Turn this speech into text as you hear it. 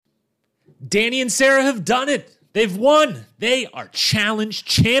Danny and Sarah have done it. They've won. They are challenge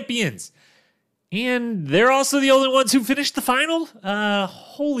champions. And they're also the only ones who finished the final.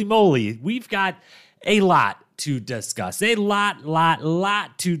 Holy moly. We've got a lot to discuss. A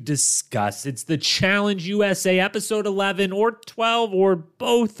lot to discuss. It's the Challenge USA episode 11 or 12 or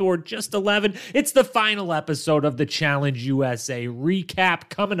both or just 11. It's the final episode of the Challenge USA recap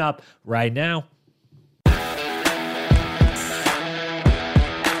coming up right now.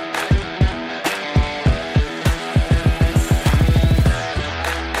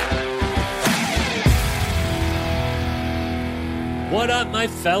 What up, my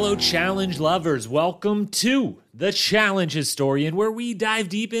fellow challenge lovers? Welcome to the Challenge Historian, where we dive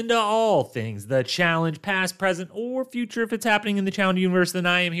deep into all things the challenge, past, present, or future. If it's happening in the challenge universe, then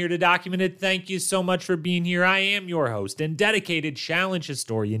I am here to document it. Thank you so much for being here. I am your host and dedicated challenge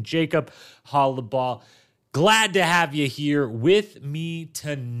historian, Jacob Hollabaugh. Glad to have you here with me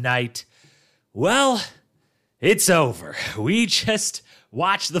tonight. Well, it's over. We just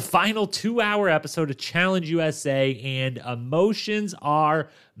watched the final 2-hour episode of Challenge USA, and emotions are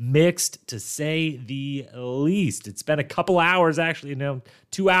mixed, to say the least. It's been a couple hours, actually,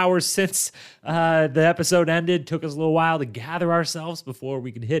 2 hours since the episode ended. Took us a little while to gather ourselves before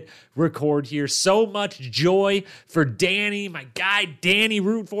we could hit record here. So much joy for Danny, my guy Danny,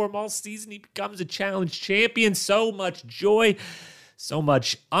 root for him all season. He becomes a challenge champion. So much joy. So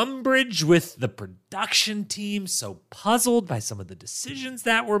much umbrage with the production team, so puzzled by some of the decisions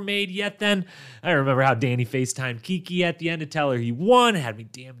that were made. Yet then, I remember how Danny FaceTimed Kiki at the end to tell her he won. It had me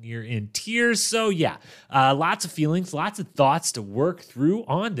damn near in tears. So yeah, lots of feelings, lots of thoughts to work through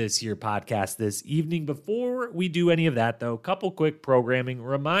on this here podcast this evening. Before we do any of that, though, a couple quick programming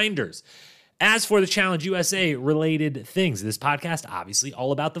reminders. As for the Challenge USA related things, this podcast obviously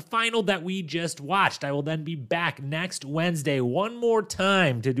all about the final that we just watched. I will then be back next Wednesday one more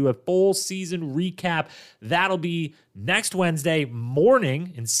time to do a full season recap. That'll be next Wednesday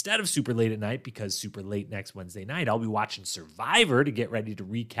morning instead of super late at night, because super late next Wednesday night, I'll be watching Survivor to get ready to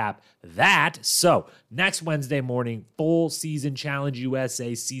recap that. So next Wednesday morning, full season Challenge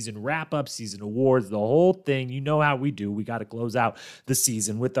USA, season wrap up, season awards, the whole thing. You know how we do. We got to close out the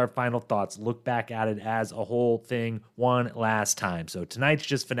season with our final thoughts, look back at it as a whole thing one last time. So tonight's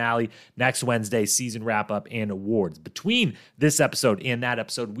just finale. Next Wednesday, season wrap up and awards. Between this episode and that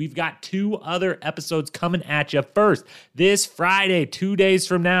episode, we've got 2 other episodes coming at you. First, this Friday, 2 days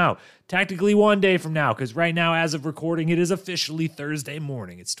from now, technically 1 day from now, because right now, as of recording, it is officially Thursday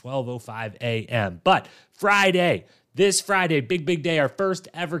morning. It's 12:05 a.m. But Friday, this Friday, big day, our first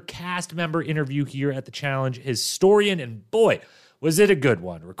ever cast member interview here at the Challenge Historian. And boy, was it a good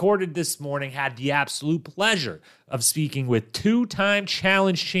one. Recorded this morning, had the absolute pleasure of speaking with 2-time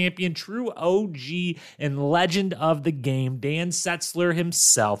challenge champion, true OG and legend of the game, Dan Setzler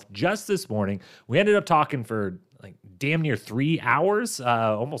himself, just this morning. We ended up talking for damn near 3 hours,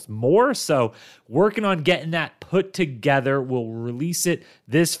 almost more. So working on getting that put together. We'll release it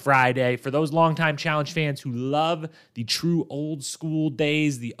this Friday. For those longtime challenge fans who love the true old school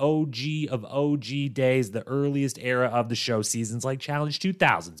days, the OG of OG days, the earliest era of the show, seasons like Challenge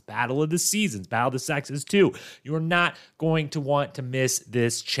 2000s, Battle of the Seasons, Battle of the Sexes 2, you're not going to want to miss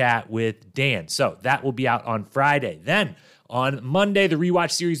this chat with Dan. So that will be out on Friday. Then on Monday, the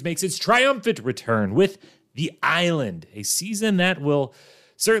Rewatch series makes its triumphant return with The Island, a season that will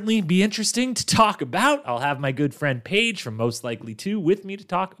certainly be interesting to talk about. I'll have my good friend Paige from Most Likely To with me to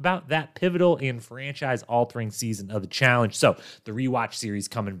talk about that pivotal and franchise-altering season of the Challenge. So the Rewatch series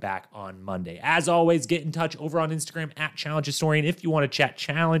coming back on Monday. As always, get in touch over on Instagram at Challenge Historian if you want to chat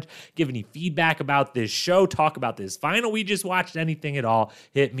Challenge, give any feedback about this show, talk about this final we just watched, anything at all,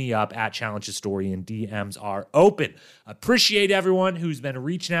 hit me up at Challenge Historian. DMs are open. Appreciate everyone who's been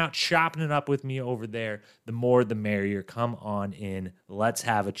reaching out, chopping it up with me over there. The more, the merrier. Come on in. Let's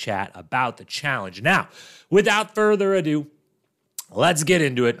have a chat about the challenge. Now, without further ado, let's get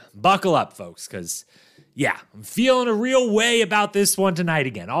into it. Buckle up, folks, because, yeah, I'm feeling a real way about this one tonight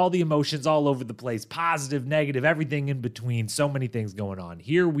again. All the emotions all over the place, positive, negative, everything in between. So many things going on.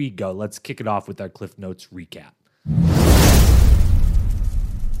 Here we go. Let's kick it off with our Cliff Notes recap.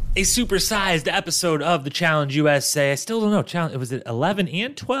 A supersized episode of the Challenge USA. I still don't know. Was it 11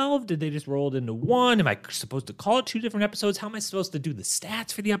 and 12? Did they just roll it into one? Am I supposed to call it 2 different episodes? How am I supposed to do the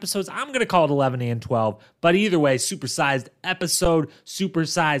stats for the episodes? I'm going to call it 11 and 12. But either way, supersized episode,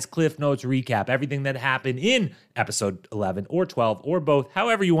 supersized Cliff Notes recap. Everything that happened in episode 11 or 12 or both,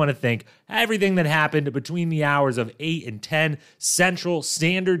 however you want to think. Everything that happened between the hours of 8 and 10 Central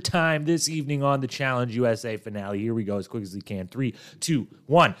Standard Time this evening on the Challenge USA finale. Here we go as quick as we can. 3, 2,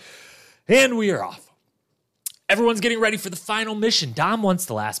 1. And we are off. Everyone's getting ready for the final mission. Dom wants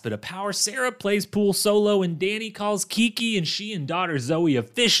the last bit of power. Sarah plays pool solo, and Danny calls Kiki, and she and daughter Zoe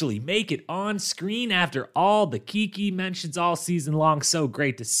officially make it on screen after all the Kiki mentions all season long. So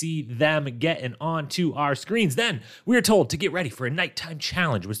great to see them getting onto our screens. Then we are told to get ready for a nighttime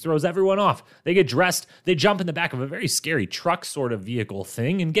challenge, which throws everyone off. They get dressed, they jump in the back of a very scary truck sort of vehicle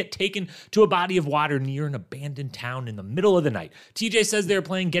thing, and get taken to a body of water near an abandoned town in the middle of the night. TJ says they're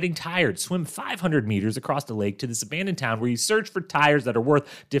playing Getting Tired, swim 500 meters across the lake to this abandoned town where you search for tires that are worth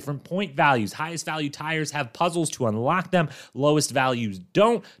different point values. Highest value tires have puzzles to unlock them. Lowest values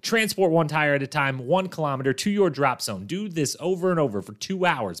don't. Transport one tire at a time, 1 kilometer to your drop zone. Do this over and over for 2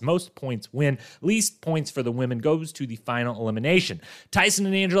 hours. Most points win. Least points for the women goes to the final elimination. Tyson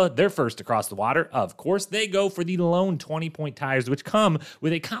and Angela, they're first across the water. Of course, they go for the lone 20-point tires, which come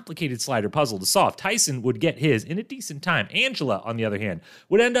with a complicated slider puzzle to solve. Tyson would get his in a decent time. Angela, on the other hand,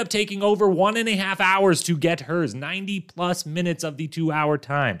 would end up taking over 1.5 hours to get hers. 90 plus minutes of the 2-hour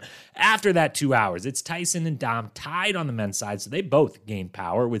time. After that 2 hours, it's Tyson and Dom tied on the men's side, so they both gain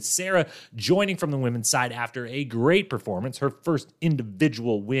power, with Sarah joining from the women's side after a great performance, her first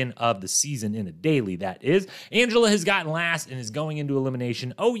individual win of the season in a daily, that is. Angela has gotten last and is going into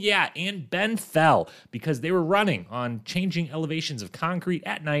elimination. Oh yeah, and Ben fell because they were running on changing elevations of concrete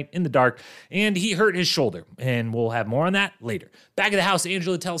at night in the dark, and he hurt his shoulder, and we'll have more on that later. Back at the house,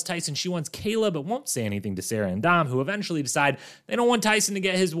 Angela tells Tyson she wants Kayla, but won't say anything to Sarah and Dom, who eventually decide they don't want Tyson to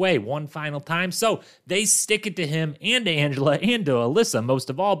get his way one final time, so they stick it to him and to Angela and to Alyssa most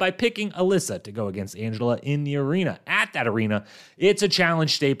of all by picking Alyssa to go against Angela in the arena. At that arena, it's a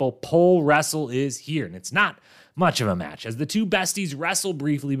challenge staple. Pole wrestle is here, and it's not much of a match, as the two besties wrestle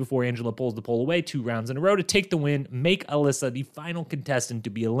briefly before Angela pulls the pole away 2 rounds in a row to take the win, make Alyssa the final contestant to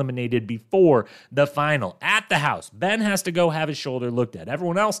be eliminated before the final. At the house, Ben has to go have his shoulder looked at.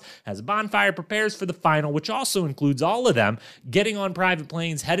 Everyone else has a bonfire, prepares for the final, which also includes all of them getting on private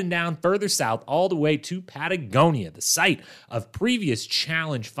planes, heading down further south all the way to Patagonia, the site of previous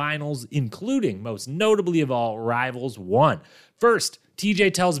challenge finals, including, most notably of all, Rivals 1. First,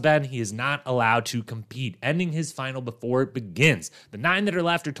 TJ tells Ben he is not allowed to compete, ending his final before it begins. The 9 that are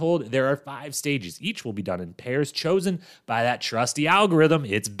left are told there are 5 stages. Each will be done in pairs chosen by that trusty algorithm.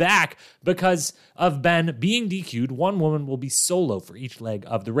 It's back. Because of Ben being DQ'd, one woman will be solo for each leg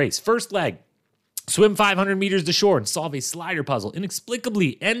of the race. First leg, swim 500 meters to shore and solve a slider puzzle.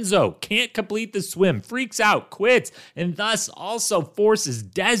 Inexplicably, Enzo can't complete the swim, freaks out, quits, and thus also forces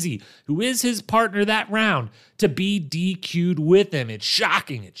Desi, who is his partner that round, to be DQ'd with him. It's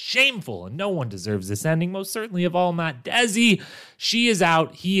shocking, it's shameful, and no one deserves this ending, most certainly of all not Desi. She is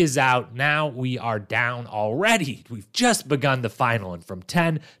out, he is out. Now we are down already. We've just begun the final, and from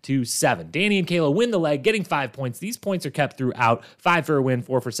 10 to 7. Danny and Kayla win the leg, getting 5 points. These points are kept throughout. 5 for a win,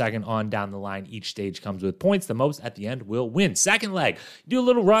 4 for second on down the line. Each stage comes with points. The most at the end will win. Second leg, you do a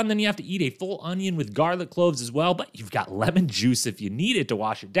little run, then you have to eat a full onion with garlic cloves as well, but you've got lemon juice if you need it to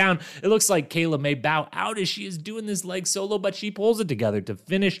wash it down. It looks like Kayla may bow out as she is doing this leg solo, but she pulls it together to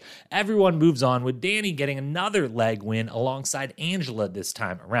finish. Everyone moves on, with Danny getting another leg win alongside Angela this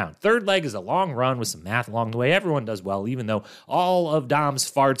time around. Third leg is a long run with some math along the way. Everyone does well, even though all of Dom's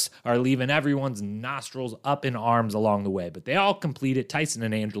farts are leaving everyone's nostrils up in arms along the way, but they all complete it. Tyson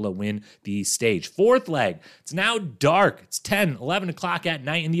and Angela win the stage. Fourth leg, it's now dark. It's 10, 11 o'clock at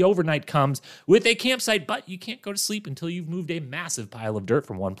night, and the overnight comes with a campsite, but you can't go to sleep until you've moved a massive pile of dirt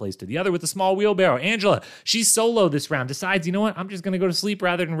from one place to the other with a small wheelbarrow. Angela, she's solo this round, decides, you know what, I'm just going to go to sleep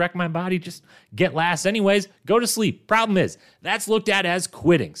rather than wreck my body, just get last anyways, go to sleep. Problem is, that's looked at as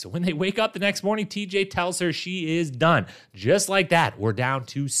quitting. So when they wake up the next morning, TJ tells her she is done. Just like that, we're down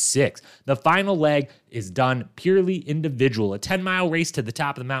to 6. The final leg is done purely individual. A 10-mile race to the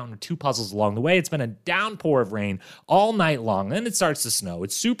top of the mountain with 2 puzzles along the way. It's been a downpour of rain all night long. Then it starts to snow.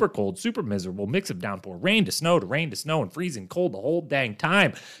 It's super cold, super miserable. Mix of downpour, rain to snow to rain to snow, and freezing cold the whole dang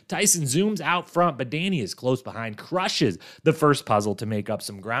time. Tyson zooms out front, but Danny is close behind, crushes the first puzzle to make up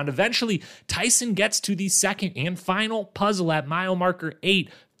some ground. Eventually, Tyson gets to the second and final puzzle at mile marker 8.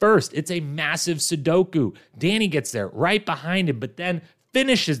 First, it's a massive Sudoku. Danny gets there right behind him, but then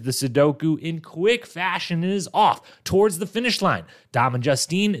finishes the Sudoku in quick fashion and is off towards the finish line. Dom and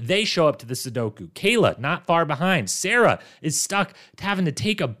Justine, they show up to the Sudoku. Kayla, not far behind. Sarah is stuck having to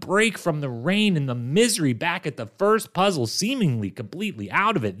take a break from the rain and the misery back at the first puzzle, seemingly completely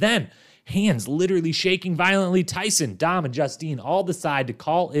out of it. Then hands literally shaking violently. Tyson, Dom, and Justine all decide to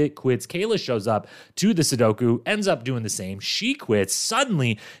call it quits. Kayla shows up to the Sudoku, ends up doing the same. She quits.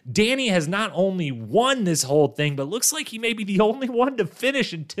 Suddenly, Danny has not only won this whole thing, but looks like he may be the only one to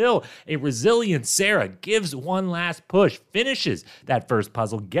finish until a resilient Sarah gives one last push, finishes that first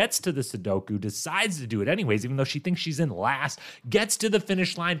puzzle, gets to the Sudoku, decides to do it anyways, even though she thinks she's in last, gets to the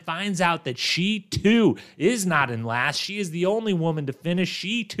finish line, finds out that she too is not in last. She is the only woman to finish.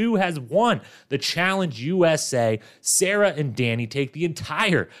 She too has won the Challenge USA. Sarah and Danny take the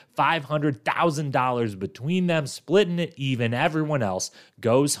entire $500,000 between them, splitting it even. Everyone else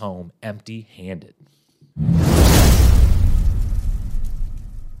goes home empty-handed.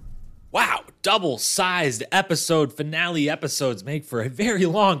 Wow, double-sized episode. Finale episodes make for a very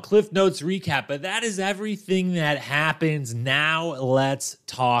long Cliff Notes recap, but that is everything that happens. Now let's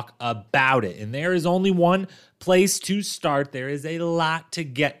talk about it. And there is only one place to start. There is a lot to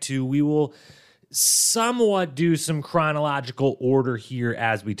get to. We will somewhat do some chronological order here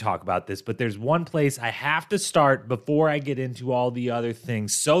as we talk about this, but there's one place I have to start before I get into all the other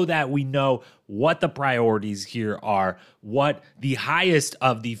things so that we know what the priorities here are, what the highest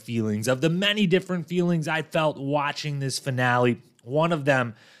of the feelings, of the many different feelings I felt watching this finale. One of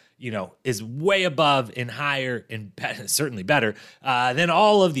them, is way above and higher and certainly better than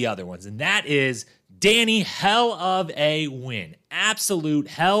all of the other ones, and that is Danny, hell of a win. Absolute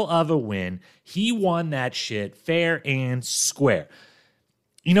hell of a win. He won that shit fair and square.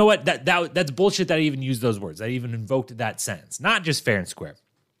 You know what? That's bullshit that I even used those words. I even invoked that sentence. Not just fair and square.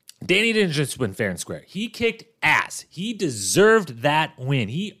 Danny didn't just win fair and square. He kicked ass. He deserved that win.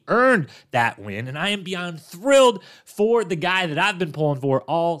 He earned that win. And I am beyond thrilled for the guy that I've been pulling for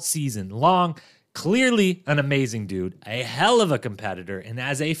all season long. Clearly an amazing dude, a hell of a competitor, and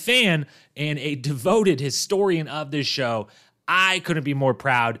as a fan and a devoted historian of this show, I couldn't be more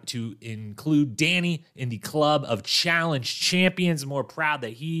proud to include Danny in the club of Challenge Champions. More proud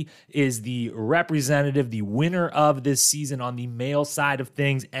that he is the representative, the winner of this season on the male side of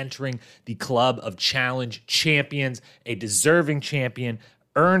things, entering the club of Challenge Champions, a deserving champion,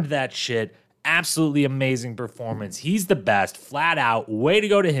 earned that shit. Absolutely amazing performance. He's the best, flat out. Way to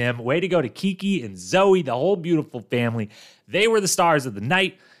go to him. Way to go to Kiki and Zoe, the whole beautiful family. They were the stars of the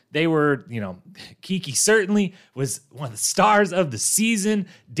night. They were, Kiki certainly was one of the stars of the season.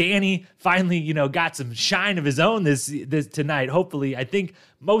 Danny finally, got some shine of his own this tonight. Hopefully, I think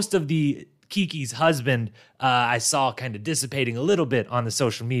most of the Kiki's husband I saw kind of dissipating a little bit on the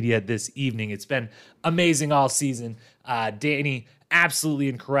social media this evening. It's been amazing all season. Danny, absolutely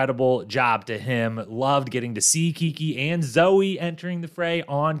incredible job to him. Loved getting to see Kiki and Zoe entering the fray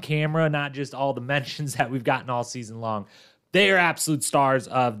on camera, not just all the mentions that we've gotten all season long. They are absolute stars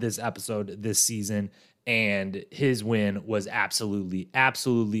of this episode this season, and his win was absolutely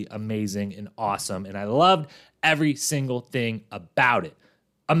amazing and awesome, and I loved every single thing about it.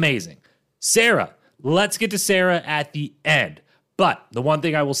 Amazing. Sarah, let's get to Sarah at the end. But the one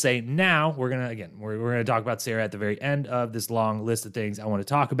thing I will say now, we're gonna talk about Sarah at the very end of this long list of things I want to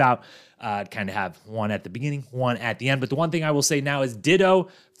talk about. Kind of have one at the beginning, one at the end. But the one thing I will say now is ditto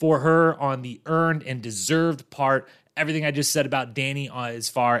for her on the earned and deserved part. Everything I just said about Danny as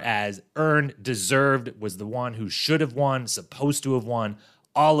far as earned, deserved, was the one who should have won, supposed to have won,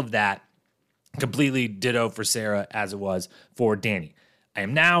 all of that. Completely ditto for Sarah as it was for Danny. I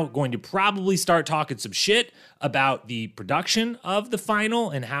am now going to probably start talking some shit about the production of the final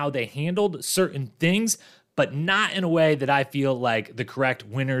and how they handled certain things, but not in a way that I feel like the correct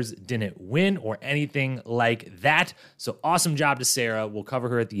winners didn't win or anything like that. So awesome job to Sarah. We'll cover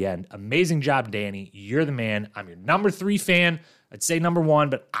her at the end. Amazing job, Danny. You're the man. I'm your number 3 fan. I'd say number 1,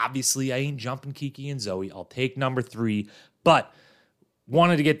 but obviously I ain't jumping Kiki and Zoe. I'll take number 3, but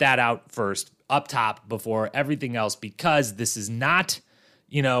wanted to get that out first, up top, before everything else, because this is not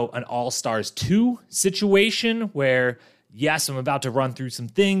an All-Stars 2 situation where, yes, I'm about to run through some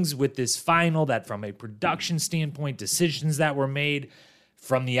things with this final that from a production standpoint, decisions that were made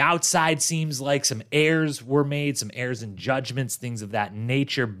from the outside seems like some errors were made, some errors in judgments, things of that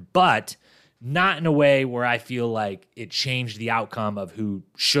nature, but not in a way where I feel like it changed the outcome of who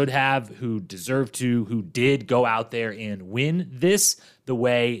should have, who deserved to, who did go out there and win this the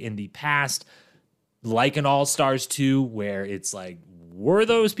way in the past, like an All-Stars 2, where it's like, were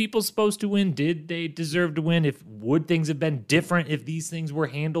those people supposed to win? Did they deserve to win? Would things have been different if these things were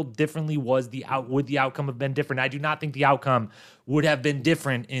handled differently? Would the outcome have been different? I do not think the outcome would have been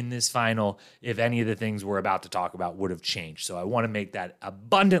different in this final if any of the things we're about to talk about would have changed. So I want to make that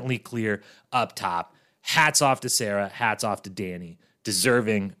abundantly clear up top. Hats off to Sarah. Hats off to Danny.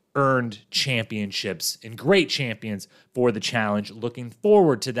 deserving, earned championships and great champions for the challenge. Looking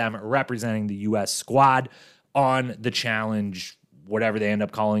forward to them representing the U.S. squad on the challenge, whatever they end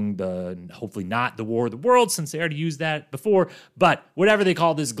up calling hopefully not the War of the Worlds, since they already used that before, but whatever they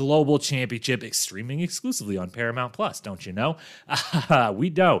call this global championship, streaming exclusively on Paramount Plus, don't you know? We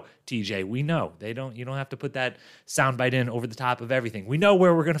know, TJ, we know. You don't have to put that soundbite in over the top of everything. We know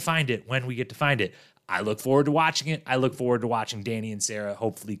where we're going to find it when we get to find it. I look forward to watching it. I look forward to watching Danny and Sarah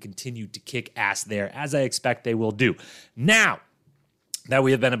hopefully continue to kick ass there, as I expect they will do. Now that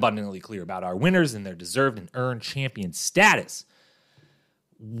we have been abundantly clear about our winners and their deserved and earned champion status,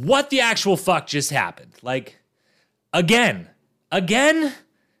 what the actual fuck just happened? Like, again,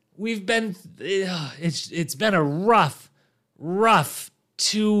 we've been, it's been a rough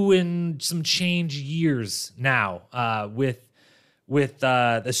 2 and some change years now with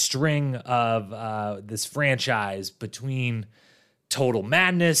the string of this franchise between Total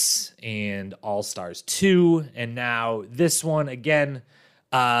Madness and All-Stars 2, and now this one again.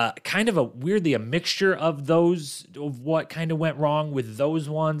 Kind of a mixture of what kind of went wrong with those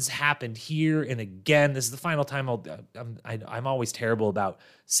ones happened here. And again, this is the final time I'm always terrible about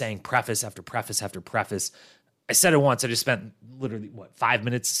saying preface after preface after preface. I said it once. I just spent literally 5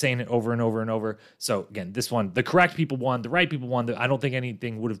 minutes saying it over and over and over. So again, this one, the correct people won, the right people won. I don't think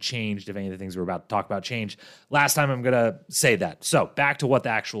anything would have changed if any of the things we're about to talk about changed. Last time I'm going to say that. So back to what the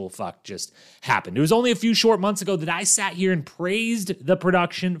actual fuck just happened. It was only a few short months ago that I sat here and praised the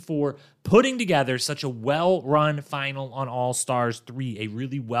production for putting together such a well-run final on All-Stars 3, a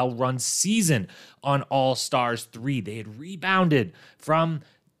really well-run season on All-Stars 3. They had rebounded from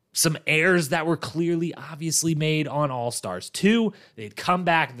some errors that were clearly, obviously made on All-Stars 2. They'd come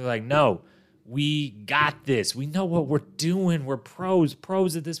back and they're like, no, we got this. We know what we're doing. We're pros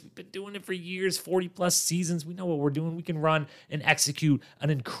at this. We've been doing it for years, 40-plus seasons. We know what we're doing. We can run and execute an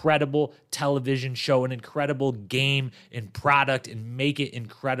incredible television show, an incredible game and product, and make it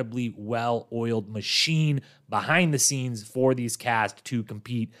incredibly well-oiled machine behind the scenes for these casts to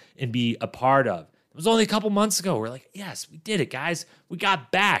compete and be a part of. It was only a couple months ago. We're like, yes, we did it, guys. We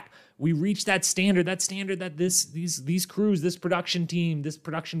got back. We reached that standard that these crews, this production team, this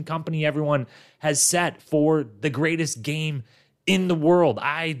production company, everyone has set for the greatest game in the world.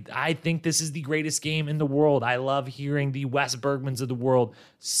 I think this is the greatest game in the world. I love hearing the Wes Bergmans of the world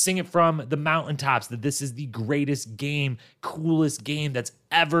sing it from the mountaintops that this is the greatest game, coolest game that's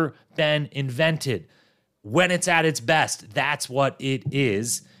ever been invented. When it's at its best, that's what it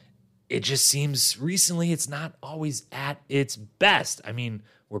is. It just seems recently it's not always at its best. I mean,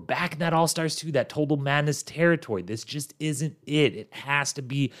 we're back in that All-Stars 2, that Total Madness territory. This just isn't it. It has to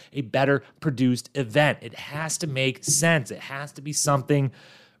be a better produced event. It has to make sense. It has to be something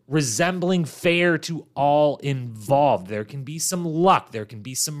resembling fair to all involved. There can be some luck. There can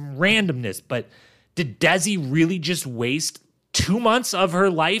be some randomness. But did Desi really just waste 2 months of her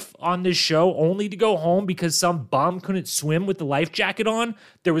life on this show only to go home because some bum couldn't swim with the life jacket on?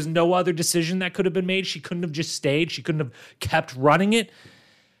 There was no other decision that could have been made. She couldn't have just stayed. She couldn't have kept running it.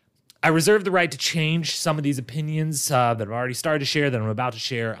 I reserve the right to change some of these opinions that I've already started to share, that I'm about to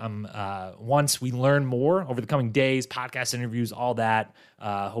share. Once we learn more over the coming days, podcast interviews, all that,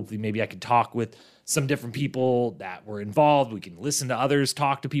 hopefully maybe I could talk with some different people that were involved. We can listen to others,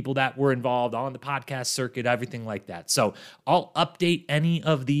 talk to people that were involved on the podcast circuit, everything like that. So I'll update any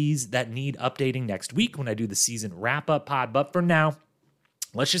of these that need updating next week when I do the season wrap-up pod. But for now,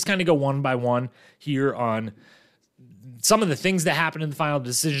 let's just kind of go one by one here on some of the things that happened in the final,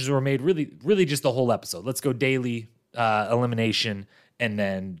 decisions were made, really just the whole episode. Let's go daily elimination and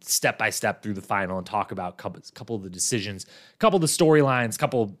then step by step through the final and talk about a couple of the decisions, a couple of the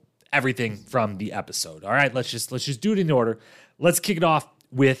storylines, everything from the episode. All right, let's just do it in order. Let's kick it off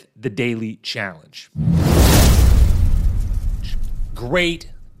with the daily challenge.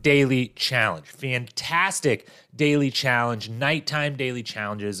 Great daily challenge. Fantastic daily challenge. Nighttime daily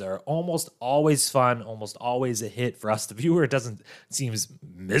challenges are almost always fun, almost always a hit for us, the viewer. It seems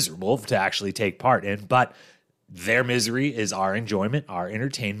miserable to actually take part in, but their misery is our enjoyment, our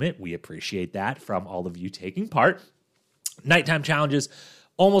entertainment. We appreciate that from all of you taking part. Nighttime challenges,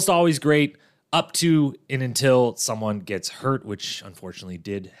 almost always great, up to and until someone gets hurt, which unfortunately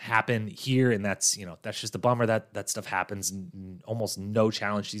did happen here. And that's just a bummer that stuff happens. Almost no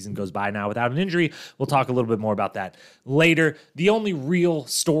challenge season goes by now without an injury. We'll talk a little bit more about that later. The only real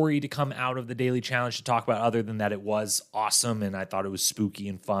story to come out of the daily challenge to talk about, other than that it was awesome and I thought it was spooky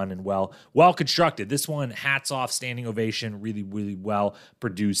and fun and well constructed. This one, hats off, standing ovation, really, really well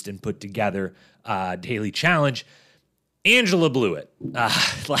produced and put together daily challenge. Angela blew it.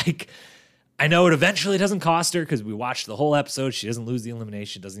 I know it eventually doesn't cost her because we watched the whole episode. She doesn't lose the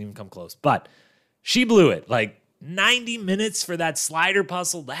elimination, doesn't even come close. But she blew it. Like 90 minutes for that slider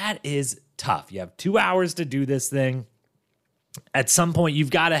puzzle, that is tough. You have 2 hours to do this thing. At some point, you've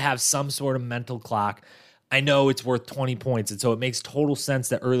got to have some sort of mental clock. I know it's worth 20 points, and so it makes total sense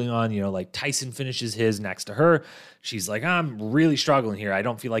that early on, like Tyson finishes his next to her. She's like, I'm really struggling here. I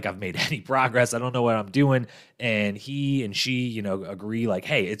don't feel like I've made any progress. I don't know what I'm doing. And he and she, agree like,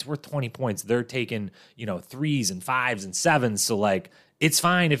 hey, it's worth 20 points. They're taking, 3s and 5s and 7s. So like, it's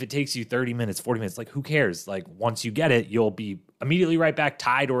fine if it takes you 30 minutes, 40 minutes. Like, who cares? Like, once you get it, you'll be immediately right back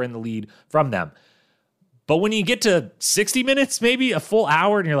tied or in the lead from them. But when you get to 60 minutes, maybe a full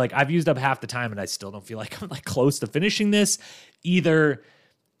hour, and you're like, I've used up half the time and I still don't feel like I'm like close to finishing this, either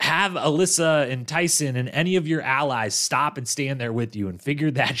have Alyssa and Tyson and any of your allies stop and stand there with you and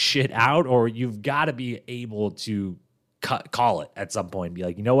figure that shit out, or you've got to be able to call it at some point and be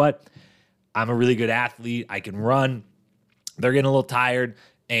like, you know what? I'm a really good athlete. I can run. They're getting a little tired,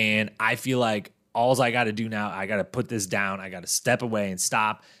 and I feel like all I got to do now, I got to put this down. I got to step away and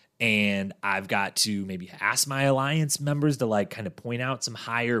stop. And I've got to maybe ask my alliance members to like kind of point out some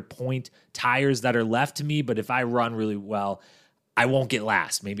higher point tires that are left to me. But if I run really well, I won't get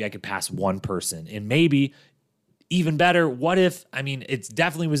last. Maybe I could pass one person. And maybe even better, what if, it's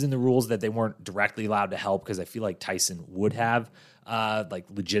definitely was in the rules that they weren't directly allowed to help, because I feel like Tyson would have like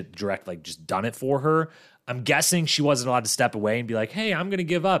legit direct, like just done it for her. I'm guessing she wasn't allowed to step away and be like, hey, I'm going to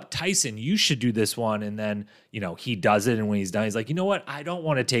give up. Tyson, you should do this one. And then, he does it. And when he's done, he's like, you know what? I don't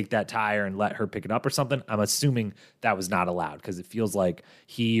want to take that tire and let her pick it up or something. I'm assuming that was not allowed, because it feels like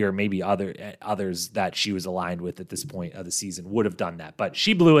he or maybe others that she was aligned with at this point of the season would have done that. But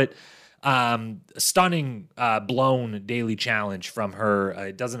she blew it. Stunning blown daily challenge from her.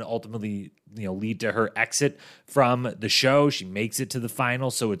 It doesn't ultimately lead to her exit from the show. She makes it to the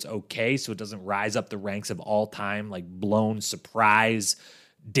final, so it's okay. So it doesn't rise up the ranks of all time like blown surprise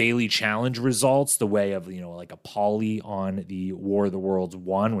daily challenge results the way of like a Paulie on the War of the Worlds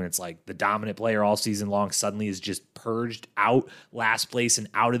 1, when it's like the dominant player all season long suddenly is just purged out last place and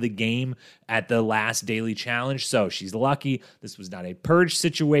out of the game at the last daily challenge. So she's lucky this was not a purge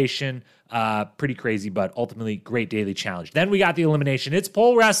situation. Pretty crazy, but ultimately great daily challenge. Then we got the elimination. It's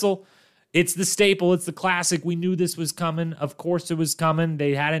pole wrestle. It's the staple. It's the classic. We knew this was coming. Of course it was coming.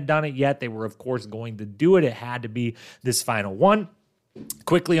 They hadn't done it yet. They were, of course, going to do it. It had to be this final one.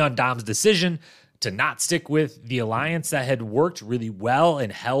 Quickly on Dom's decision to not stick with the alliance that had worked really well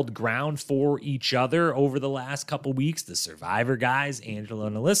and held ground for each other over the last couple weeks. The Survivor guys, Angela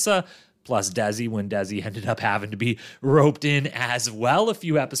and Alyssa, plus Desi, when Desi ended up having to be roped in as well a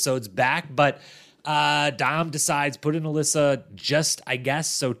few episodes back. But Dom decides put in Alyssa just, I guess,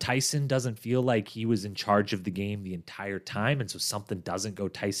 so Tyson doesn't feel like he was in charge of the game the entire time. And so something doesn't go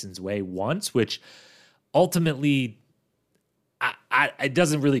Tyson's way once, which ultimately it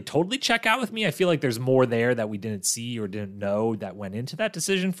doesn't really totally check out with me. I feel like there's more there that we didn't see or didn't know that went into that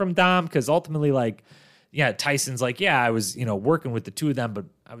decision from Dom. Because ultimately, like, yeah, Tyson's like, yeah, I was, working with the two of them, but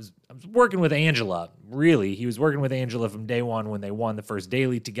I was working with Angela. Really, he was working with Angela from day one when they won the first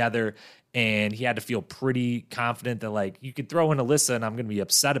daily together, and he had to feel pretty confident that like you could throw in Alyssa, and I'm going to be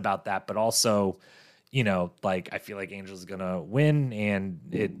upset about that, but also, like I feel like Angela's going to win, and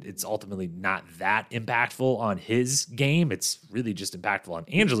it's ultimately not that impactful on his game. It's really just impactful on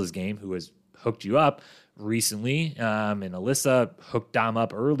Angela's game, who has hooked you up recently, and Alyssa hooked Dom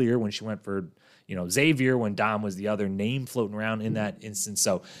up earlier when she went for Xavier, when Dom was the other name floating around in that instance.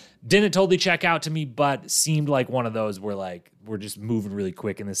 So didn't totally check out to me, but seemed like one of those where like we're just moving really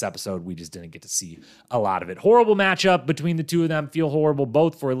quick in this episode. We just didn't get to see a lot of it. Horrible matchup between the two of them. Feel horrible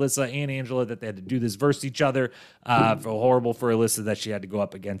both for Alyssa and Angela that they had to do this versus each other. Feel horrible for Alyssa that she had to go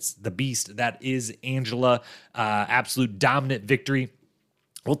up against the beast that is Angela. Absolute dominant victory.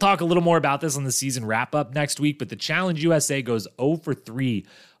 We'll talk a little more about this on the season wrap up next week, but the Challenge USA goes 0 for 3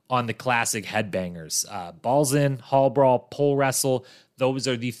 on the classic headbangers. Balls in, hall brawl, pole wrestle. Those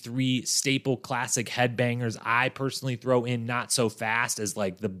are the three staple classic headbangers. I personally throw in Not So Fast as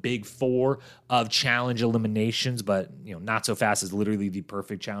like the big four of challenge eliminations, but Not So Fast is literally the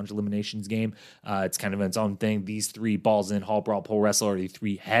perfect challenge eliminations game. It's kind of its own thing. These three, balls in, hall brawl, pole wrestle, are the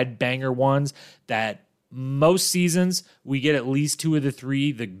three headbanger ones that most seasons we get at least two of the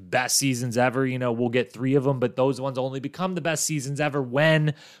three. The best seasons ever, we'll get three of them, but those ones only become the best seasons ever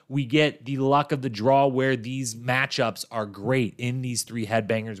when we get the luck of the draw where these matchups are great in these three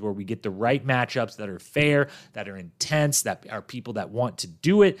headbangers, where we get the right matchups that are fair, that are intense, that are people that want to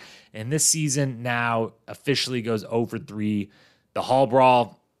do it. And this season now officially goes 0 for 3. The hall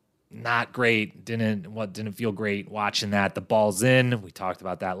brawl, not great. Didn't feel great watching that. The ball's in. We talked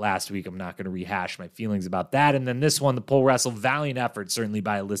about that last week. I'm not going to rehash my feelings about that. And then this one, the pole wrestle, valiant effort, certainly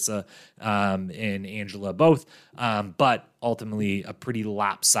by Alyssa and Angela both, but ultimately a pretty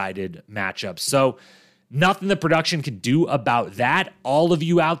lopsided matchup. So nothing the production can do about that. All of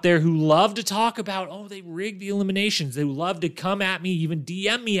you out there who love to talk about, oh, they rigged the eliminations. They love to come at me, even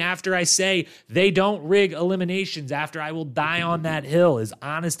DM me after I say they don't rig eliminations, after I will die on that hill, as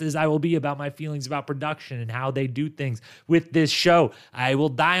honest as I will be about my feelings about production and how they do things with this show. I will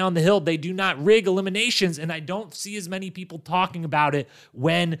die on the hill. They do not rig eliminations, and I don't see as many people talking about it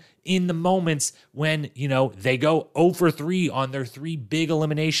when in the moments when, they go 0 for 3 on their 3 big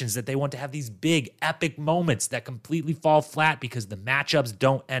eliminations, that they want to have these big epic moments that completely fall flat because the matchups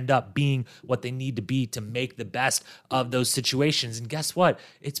don't end up being what they need to be to make the best of those situations. And guess what?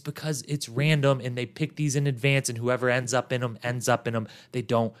 It's because it's random and they pick these in advance, and whoever ends up in them ends up in them. They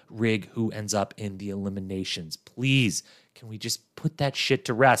don't rig who ends up in the eliminations. Please, can we just put that shit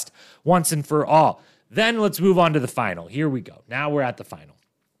to rest once and for all? Then let's move on to the final. Here we go. Now we're at the final.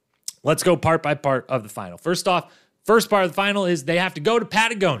 Let's go part by part of the final. First off, first part of the final is they have to go to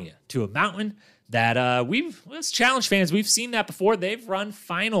Patagonia, to a mountain that as challenge fans, we've seen that before. They've run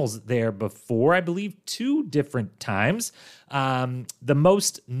finals there before, I believe 2 different times. The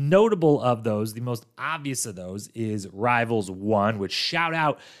most notable of those, the most obvious of those, is Rivals 1, which shout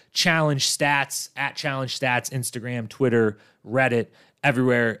out Challenge Stats, at Challenge Stats, Instagram, Twitter, Reddit,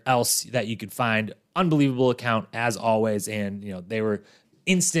 everywhere else that you could find. Unbelievable account as always. And, they were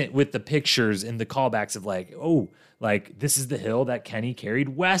instant with the pictures and the callbacks of this is the hill that Kenny carried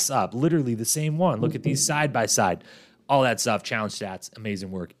Wes up, literally the same one. Look at these side by side, all that stuff. Challenge Stats, amazing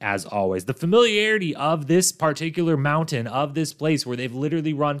work as always. The familiarity of this particular mountain, of this place where they've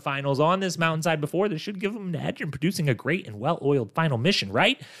literally run finals on this mountainside before, that should give them an edge in producing a great and well-oiled final mission,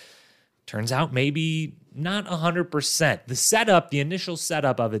 right? Turns out maybe not 100%. The setup, the initial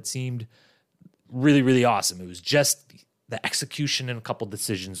setup of it seemed really, really awesome. It was just the execution and a couple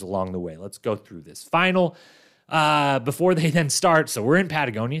decisions along the way. Let's go through this final before they then start. So we're in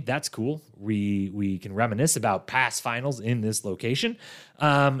Patagonia. That's cool. We can reminisce about past finals in this location.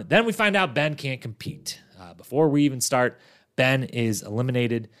 Then we find out Ben can't compete. Before we even start, Ben is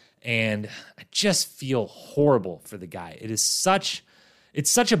eliminated, and I just feel horrible for the guy. It's such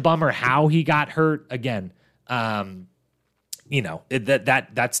a bummer how he got hurt. Again, that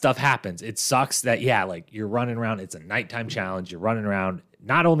stuff happens. It sucks that, you're running around. It's a nighttime challenge. You're running around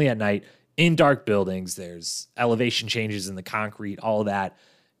not only at night, in dark buildings. There's elevation changes in the concrete, all that.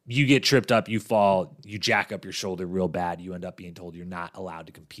 You get tripped up, you fall, you jack up your shoulder real bad. You end up being told you're not allowed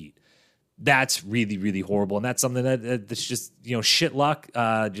to compete. That's really, really horrible. And that's something that's just, shit luck,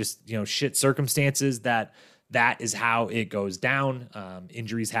 shit circumstances that is how it goes down.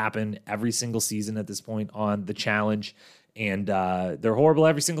 Injuries happen every single season at this point on the challenge. And they're horrible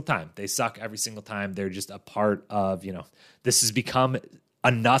every single time. They suck every single time. They're just a part of, this has become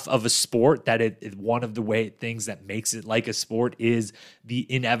enough of a sport that one of the things that makes it like a sport is the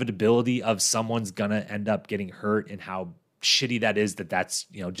inevitability of someone's gonna end up getting hurt, and how shitty that is that's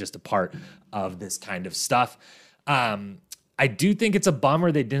just a part of this kind of stuff. I do think it's a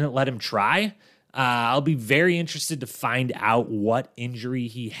bummer they didn't let him try. I'll be very interested to find out what injury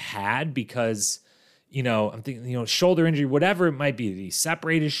he had, because I'm thinking, shoulder injury, whatever it might be. Did he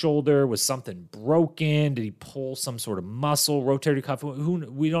separate his shoulder? Was something broken? Did he pull some sort of muscle, rotator cuff?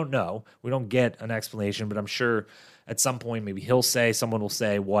 We don't know. We don't get an explanation, but I'm sure at some point maybe someone will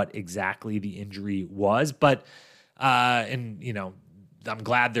say what exactly the injury was. But, I'm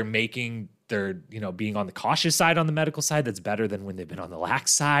glad they're being on the cautious side on the medical side. That's better than when they've been on the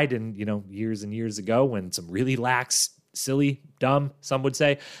lax side and, years and years ago when some really lax, silly, dumb, some would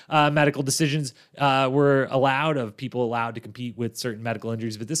say, medical decisions were allowed, of people allowed to compete with certain medical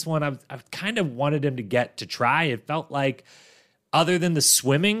injuries. But this one, I kind of wanted him to get to try. It felt like, other than the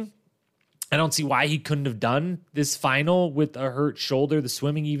swimming, I don't see why he couldn't have done this final with a hurt shoulder. The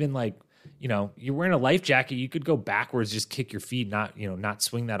swimming, even you're wearing a life jacket, you could go backwards, just kick your feet, not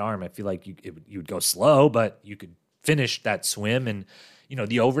swing that arm. I feel like you would go slow, but you could finish that swim. And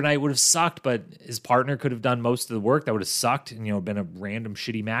the overnight would have sucked, but his partner could have done most of the work. That would have sucked and, been a random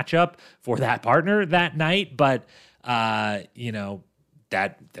shitty matchup for that partner that night. But, that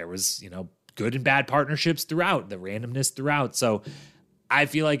there was, good and bad partnerships throughout, the randomness throughout. So I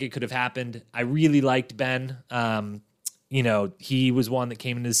feel like it could have happened. I really liked Ben. He was one that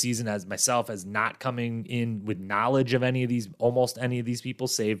came into the season as not coming in with knowledge of almost any of these people,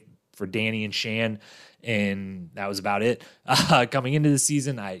 save for Danny and Shan. And that was about it. Coming into the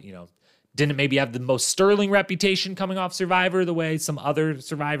season, I, didn't maybe have the most sterling reputation coming off Survivor the way some other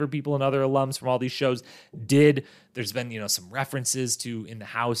Survivor people and other alums from all these shows did. There's been, some references to in the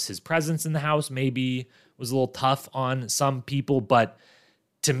house, his presence in the house maybe was a little tough on some people, but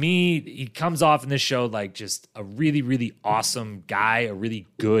to me, he comes off in this show like just a really, really awesome guy, a really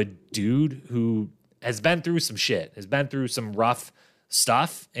good dude who has been through some shit, has been through some rough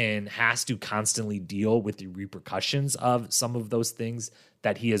stuff and has to constantly deal with the repercussions of some of those things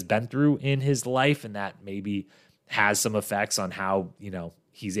that he has been through in his life. And that maybe has some effects on how,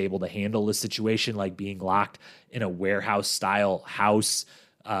 he's able to handle a situation like being locked in a warehouse style house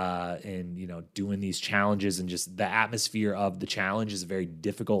and, doing these challenges, and just the atmosphere of the challenge is a very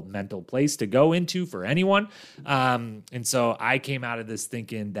difficult mental place to go into for anyone. And so I came out of this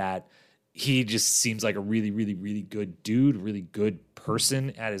thinking that he just seems like a really, really, really good dude, really good person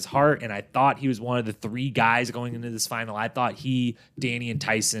at his heart. And I thought he was one of the three guys going into this final. I thought he, Danny, and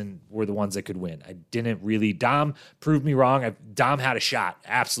Tyson were the ones that could win. I didn't really. Dom proved me wrong. Dom had a shot,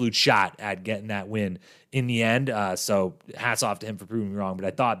 absolute shot at getting that win in the end. So hats off to him for proving me wrong. But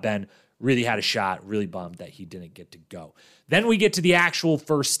I thought Ben really had a shot, really bummed that he didn't get to go. Then we get to the actual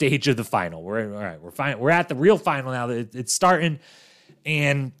first stage of the final. We're fine. We're at the real final now. It's starting.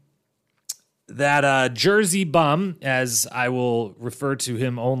 And that Jersey bum, as I will refer to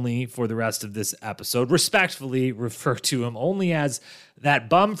him only for the rest of this episode, respectfully refer to him only as that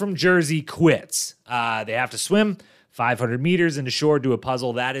bum from Jersey, quits. They have to swim 500 meters into shore, do a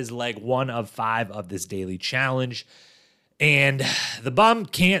puzzle. That is leg 1 of 5 of this daily challenge. And the bum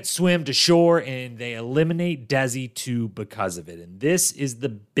can't swim to shore, and they eliminate Desi 2 because of it. And this is the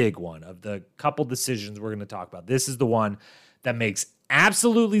big one of the couple decisions we're going to talk about. This is the one that makes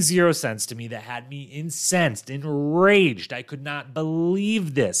absolutely zero sense to me, that had me incensed, enraged. I could not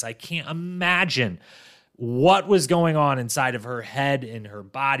believe this. I can't imagine what was going on inside of her head and her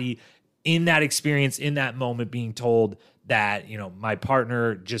body in that experience, in that moment, being told that, my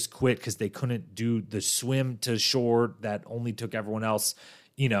partner just quit because they couldn't do the swim to shore that only took everyone else,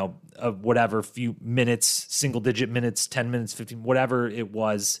 whatever, few minutes, single digit minutes, 10 minutes, 15, whatever it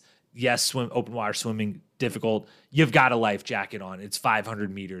was. Yes, open water swimming, difficult. You've got a life jacket on. It's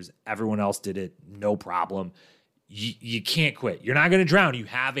 500 meters. Everyone else did it. No problem. You can't quit. You're not going to drown. You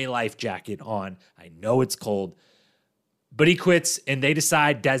have a life jacket on. I know it's cold. But he quits, and they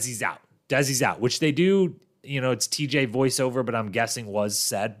decide Desi's out. Desi's out, which they do. It's TJ voiceover, but I'm guessing was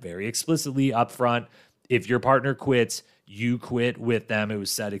said very explicitly up front. If your partner quits, you quit with them. It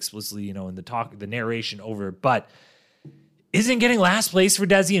was said explicitly, in the narration over. But isn't getting last place for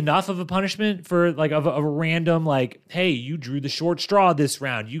Desi enough of a punishment for of a random, hey, you drew the short straw this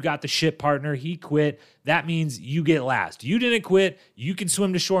round. You got the shit partner. He quit. That means you get last. You didn't quit. You can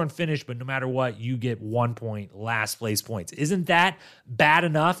swim to shore and finish, but no matter what, you get 1 point, last place points. Isn't that bad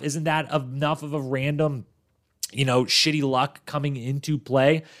enough? Isn't that enough of a random, shitty luck coming into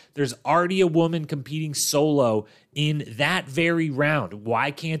play? There's already a woman competing solo in that very round.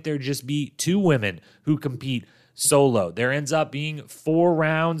 Why can't there just be 2 women who compete solo? There ends up being 4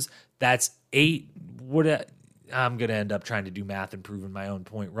 rounds. That's 8. I'm going to end up trying to do math and proving my own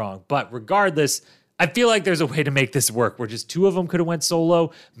point wrong. But regardless, I feel like there's a way to make this work where just 2 of them could have went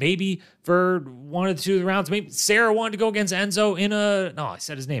solo. Maybe for 1 or 2 of the rounds, maybe Sarah wanted to go against Enzo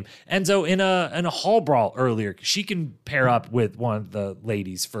Enzo in a hall brawl earlier. She can pair up with one of the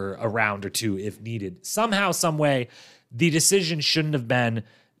ladies for a round or 2 if needed. Somehow, some way, the decision shouldn't have been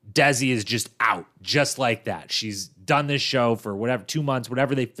Desi is just out, just like that. She's done this show for 2 months,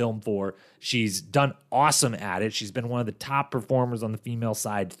 whatever they filmed for. She's done awesome at it. She's been one of the top performers on the female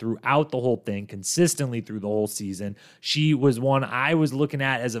side throughout the whole thing, consistently through the whole season. She was one I was looking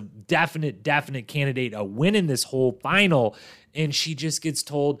at as a definite candidate, a win in this whole final. And she just gets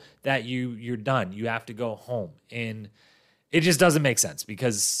told that you're done. You have to go home. And it just doesn't make sense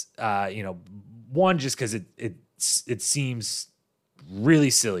because, one, just because it seems really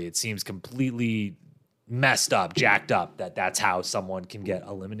silly. It seems completely messed up, jacked up that's how someone can get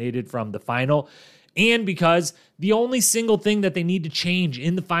eliminated from the final. And because the only single thing that they need to change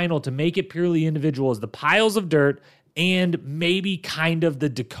in the final to make it purely individual is the piles of dirt and maybe kind of the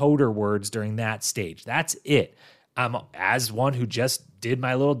decoder words during that stage. That's it. As one who just did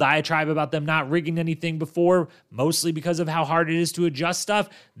my little diatribe about them not rigging anything before, mostly because of how hard it is to adjust stuff,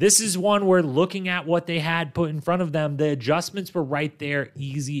 this is one where looking at what they had put in front of them, the adjustments were right there,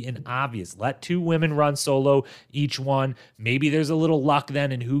 easy and obvious. Let 2 women run solo, each one. Maybe there's a little luck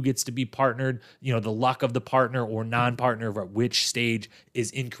then in who gets to be partnered, the luck of the partner or non-partner of which stage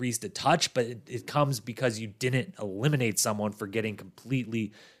is increased a touch, but it comes because you didn't eliminate someone for getting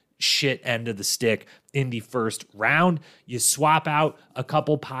completely shit end of the stick in the first round. You swap out a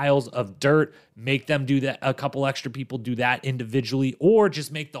couple piles of dirt, make them do that, a couple extra people do that individually, or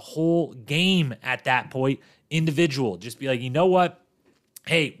just make the whole game at that point individual. Just be like, you know what?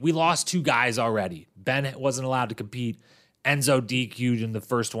 Hey, we lost 2 guys already. Ben wasn't allowed to compete. Enzo DQ'd in the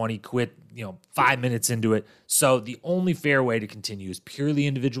first one. He quit, 5 minutes into it. So the only fair way to continue is purely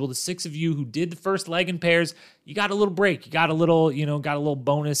individual. The 6 of you who did the first leg in pairs, you got a little break. You got a little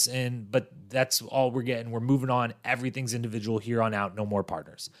bonus, but that's all we're getting. We're moving on. Everything's individual here on out. No more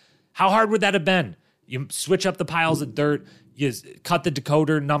partners. How hard would that have been? You switch up the piles of dirt. You cut the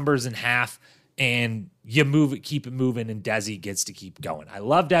decoder numbers in half. And you move it, keep it moving, and Desi gets to keep going. I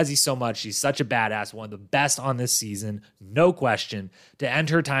love Desi so much. She's such a badass, one of the best on this season, no question. To end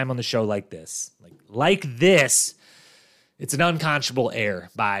her time on the show like this, it's an unconscionable error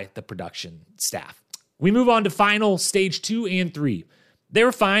by the production staff. We move on to final stage 2 and 3. They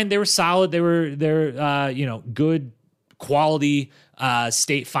were fine. They were solid. They're good quality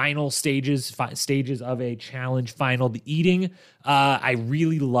final stages of a challenge final. The eating, I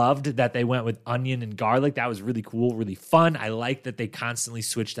really loved that they went with onion and garlic. That was really cool, really fun. I like that they constantly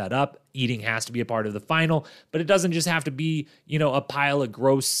switch that up. Eating has to be a part of the final, but it doesn't just have to be, a pile of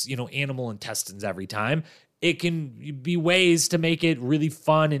gross, animal intestines every time. It can be ways to make it really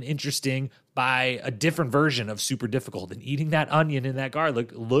fun and interesting by a different version of super difficult. And eating that onion and that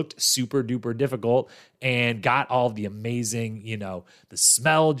garlic looked super duper difficult and got all the amazing, the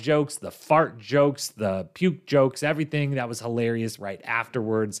smell jokes, the fart jokes, the puke jokes, everything that was hilarious right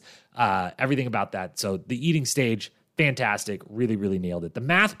afterwards, everything about that. So the eating stage, fantastic, really, really nailed it. The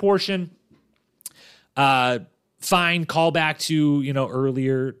math portion, fine, callback to,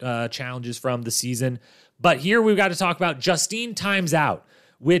 earlier challenges from the season. But here we've got to talk about Justine Times Out,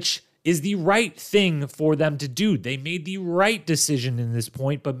 which is the right thing for them to do. They made the right decision in this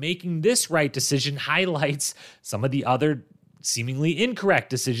point, but making this right decision highlights some of the other seemingly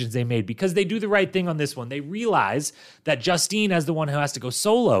incorrect decisions they made because they do the right thing on this one. They realize that Justine, as the one who has to go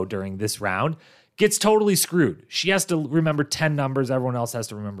solo during this round, gets totally screwed. She has to remember 10 numbers. Everyone else has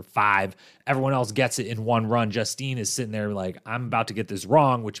to remember 5. Everyone else gets it in one run. Justine is sitting there like, I'm about to get this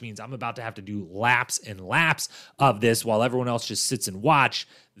wrong, which means I'm about to have to do laps and laps of this while everyone else just sits and watch.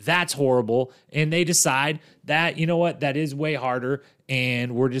 That's horrible. And they decide that, you know what, that is way harder.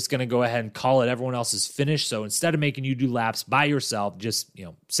 And we're just going to go ahead and call it. Everyone else is finished. So instead of making you do laps by yourself, just,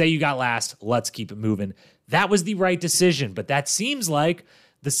 say you got last, let's keep it moving. That was the right decision. But that seems like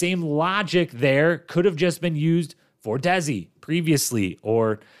the same logic there could have just been used for Desi previously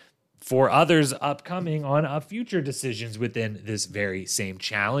or for others upcoming on future decisions within this very same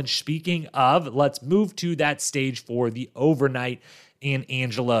challenge. Speaking of, let's move to that stage for the overnight and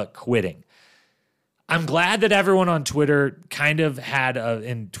Angela quitting. I'm glad that everyone on Twitter kind of had,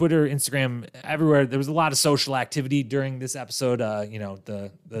 in Twitter, Instagram, everywhere, there was a lot of social activity during this episode.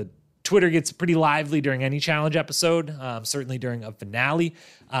 The Twitter gets pretty lively during any challenge episode, certainly during a finale.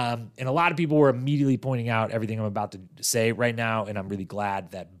 And a lot of people were immediately pointing out everything I'm about to say right now. And I'm really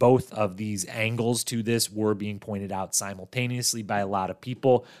glad that both of these angles to this were being pointed out simultaneously by a lot of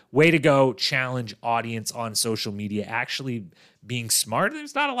people. Way to go, challenge audience on social media, actually being smart.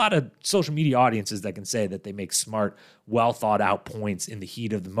 There's not a lot of social media audiences that can say that they make smart, well thought out points in the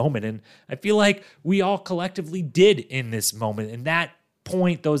heat of the moment. And I feel like we all collectively did in this moment. And that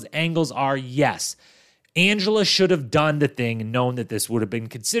point, those angles are, yes, Angela should have done the thing and known that this would have been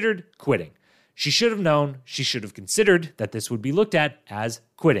considered quitting. She should have known, she should have considered that this would be looked at as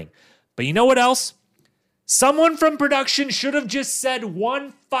quitting. But you know what else? Someone from production should have just said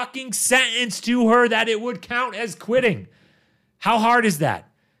one fucking sentence to her that it would count as quitting. How hard is that?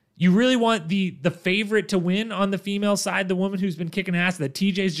 You really want the favorite to win on the female side, the woman who's been kicking ass that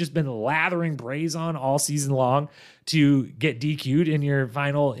TJ's just been lathering praise on all season long, to get DQ'd in your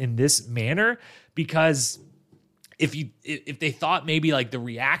final in this manner? Because if they thought maybe like the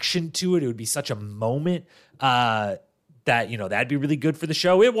reaction to it would be such a moment that, that'd be really good for the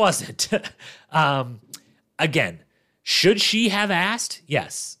show. It wasn't. Again, should she have asked?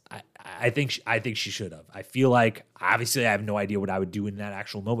 Yes. I think she should have. I feel like, obviously, I have no idea what I would do in that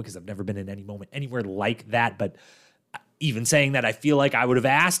actual moment because I've never been in any moment anywhere like that. But even saying that, I feel like I would have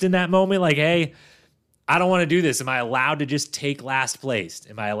asked in that moment, like, hey, I don't want to do this. Am I allowed to just take last place?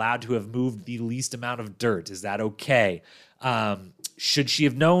 Am I allowed to have moved the least amount of dirt? Is that okay? Should she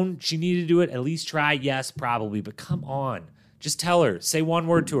have known she needed to do it? At least try? Yes, probably. But come on. Just tell her, say one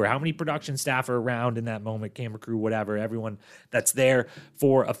word to her. How many production staff are around in that moment, camera crew, whatever, everyone that's there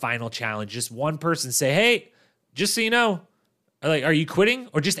for a final challenge. Just one person say, hey, just so you know, are you quitting?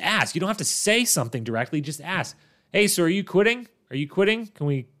 Or just ask. You don't have to say something directly, just ask. Hey, so are you quitting? Are you quitting? Can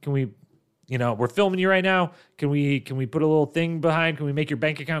we, we're filming you right now. Can we put a little thing behind? Can we make your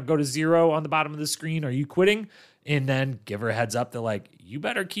bank account go to 0 on the bottom of the screen? Are you quitting? And then give her a heads up that like, you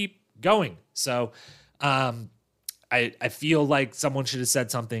better keep going. So, I feel like someone should have said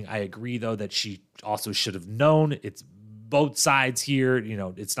something. I agree though, that she also should have known. It's both sides here.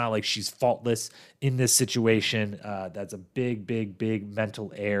 It's not like she's faultless in this situation. That's a big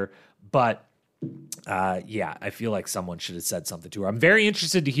mental error, but I feel like someone should have said something to her. I'm very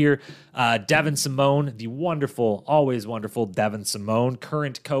interested to hear Devin Simone, the always wonderful Devin Simone,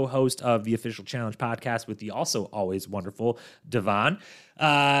 current co-host of the Official Challenge podcast with the also always wonderful Devon.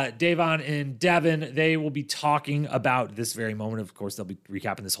 Davon and Devin, they will be talking about this very moment. Of course, they'll be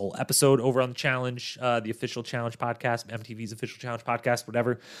recapping this whole episode over on the Challenge, the Official Challenge podcast, MTV's Official Challenge podcast,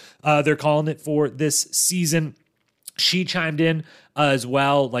 whatever they're calling it for this season. She chimed in as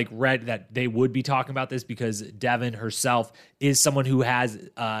well, read that they would be talking about this because Devin herself is someone who has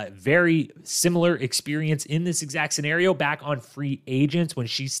very similar experience in this exact scenario back on Free Agents when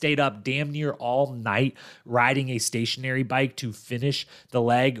she stayed up damn near all night riding a stationary bike to finish the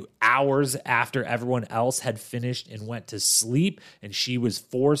leg hours after everyone else had finished and went to sleep. And she was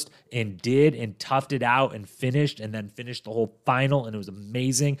forced and toughed it out and finished and then finished the whole final. And it was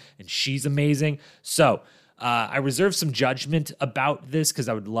amazing. And she's amazing. So, I reserve some judgment about this because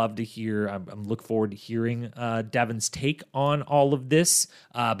I would love to hear, I'm looking forward to hearing Devin's take on all of this.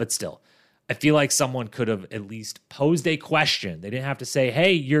 But still, I feel like someone could have at least posed a question. They didn't have to say,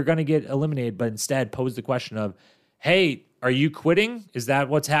 hey, you're going to get eliminated, but instead pose the question of, hey, are you quitting? Is that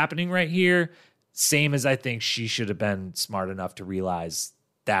what's happening right here? Same as I think she should have been smart enough to realize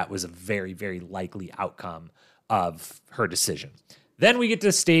that was a very, very likely outcome of her decision. Then we get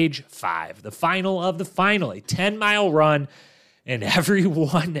to stage 5, the final of the final, a 10-mile run, and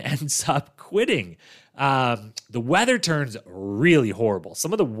everyone ends up quitting. The weather turns really horrible.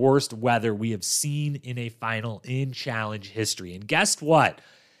 Some of the worst weather we have seen in a final in challenge history. And guess what?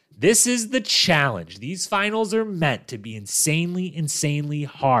 This is the challenge. These finals are meant to be insanely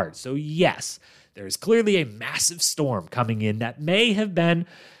hard. So yes, there is clearly a massive storm coming in that may have been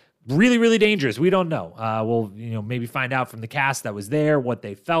really dangerous. We don't know. We'll, maybe find out from the cast that was there what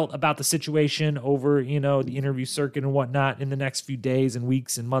they felt about the situation over, the interview circuit and whatnot in the next few days and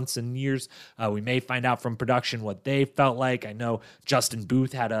weeks and months and years. We may find out from production what they felt like. I know Justin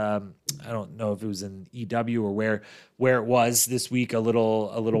Booth had I don't know if it was in EW or where it was this week, a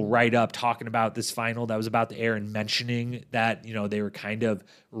little write-up talking about this final that was about to air and mentioning that, they were kind of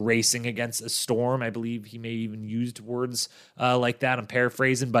racing against a storm. I believe he may even used words like that. I'm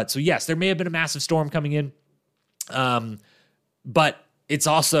paraphrasing. But so, yes, there may have been a massive storm coming in. But it's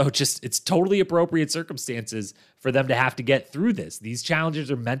also it's totally appropriate circumstances for them to have to get through this. These challenges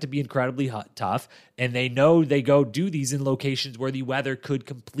are meant to be incredibly tough, and they know they go do these in locations where the weather could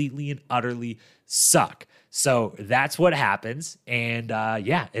completely and utterly suck. So that's what happens. And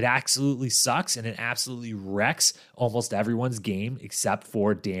it absolutely sucks, and it absolutely wrecks almost everyone's game except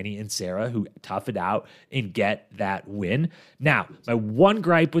for Danny and Sarah, who tough it out and get that win. Now, my one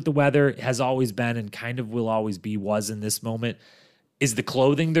gripe with the weather has always been, and kind of will always be, was in this moment, is the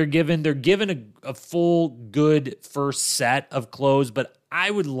clothing they're given. They're given a full good first set of clothes, but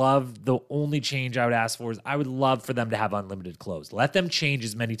I would love, the only change I would ask for is I would love for them to have unlimited clothes. Let them change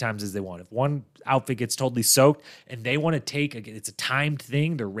as many times as they want. If one outfit gets totally soaked and they want to it's a timed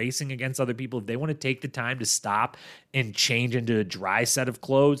thing, they're racing against other people. If they want to take the time to stop and change into a dry set of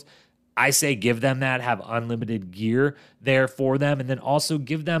clothes, I say give them that, have unlimited gear there for them, and then also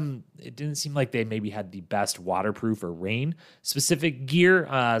give them, it didn't seem like they maybe had the best waterproof or rain-specific gear,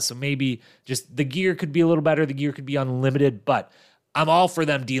 so maybe just the gear could be a little better, the gear could be unlimited, but I'm all for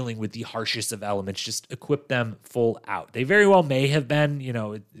them dealing with the harshest of elements, just equip them full out. They very well may have been,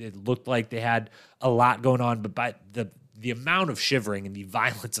 it looked like they had a lot going on, but by the amount of shivering and the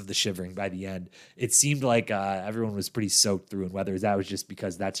violence of the shivering by the end, it seemed like everyone was pretty soaked through. And whether that was just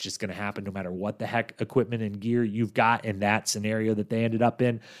because that's just going to happen no matter what the heck equipment and gear you've got in that scenario that they ended up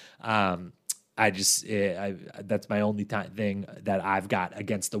in. That's my only thing that I've got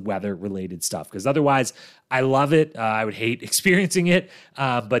against the weather related stuff. Because otherwise I love it. I would hate experiencing it.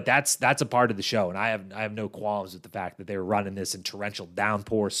 But that's a part of the show. And I have no qualms with the fact that they were running this in torrential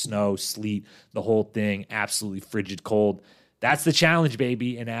downpour, snow, sleet, the whole thing, absolutely frigid cold. That's the challenge,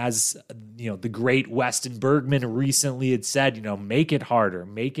 baby. And as the great Weston Bergman recently had said, make it harder,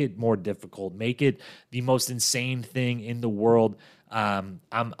 make it more difficult, make it the most insane thing in the world. I'm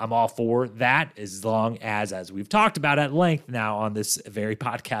all for that, as long as we've talked about at length now on this very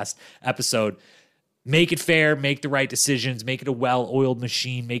podcast episode, make it fair, make the right decisions, make it a well-oiled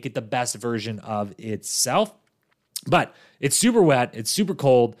machine, make it the best version of itself. But it's super wet. It's super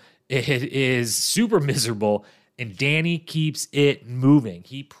cold. It is super miserable. And Danny keeps it moving.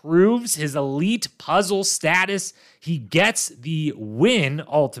 He proves his elite puzzle status. He gets the win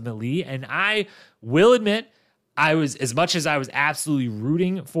ultimately. And I will admit, as much as I was absolutely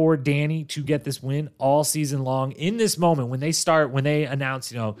rooting for Danny to get this win all season long, in this moment when they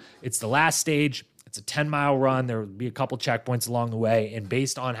announce, it's the last stage, it's a 10-mile run, there will be a couple checkpoints along the way. And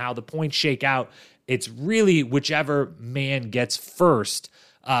based on how the points shake out, it's really whichever man gets first.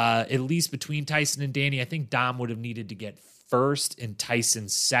 At least between Tyson and Danny, I think Dom would have needed to get first and Tyson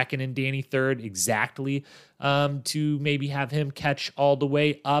second and Danny third exactly to maybe have him catch all the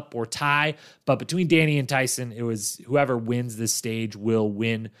way up or tie. But between Danny and Tyson, it was whoever wins this stage will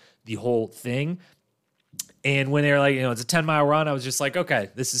win the whole thing. And when they were like, it's a 10-mile run, I was just like, okay,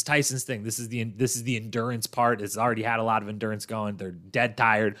 this is Tyson's thing. This is the endurance part. It's already had a lot of endurance going. They're dead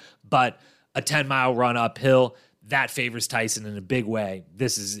tired, but a 10-mile run uphill, that favors Tyson in a big way.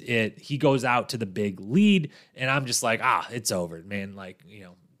 This is it. He goes out to the big lead, and I'm just like, it's over, man.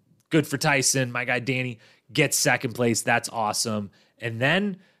 Good for Tyson. My guy Danny gets second place. That's awesome. And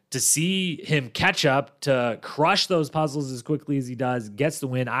then to see him catch up, to crush those puzzles as quickly as he does, gets the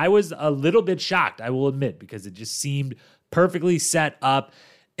win. I was a little bit shocked, I will admit, because it just seemed perfectly set up.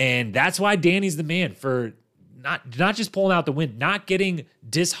 And that's why Danny's the man for not just pulling out the win, not getting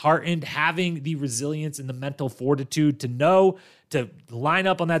disheartened, having the resilience and the mental fortitude to line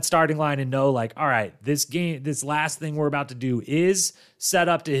up on that starting line and know, all right, this last thing we're about to do is set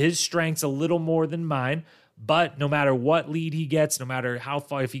up to his strengths a little more than mine. But no matter what lead he gets, no matter how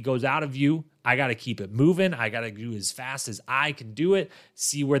far, if he goes out of view, I got to keep it moving. I got to do as fast as I can do it,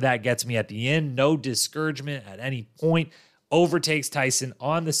 see where that gets me at the end. No discouragement at any point. Overtakes Tyson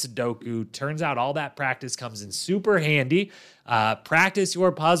on the Sudoku. Turns out all that practice comes in super handy. Practice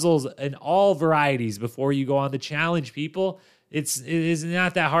your puzzles in all varieties before you go on the challenge, people. It is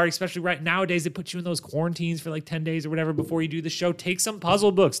not that hard, especially right nowadays. They put you in those quarantines for 10 days or whatever before you do the show. Take some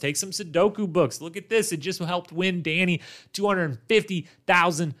puzzle books. Take some Sudoku books. Look at this. It just helped win Danny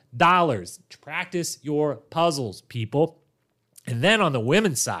 $250,000. Practice your puzzles, people. And then on the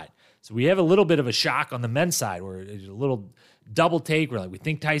women's side, so we have a little bit of a shock on the men's side where it's a little double take. We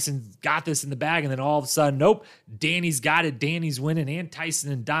think Tyson's got this in the bag, and then all of a sudden, nope, Danny's got it. Danny's winning, and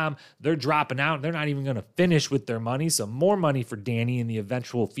Tyson and Dom, they're dropping out. They're not even going to finish with their money, so more money for Danny and the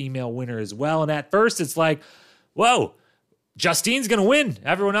eventual female winner as well. And at first, it's like, whoa, Justine's going to win.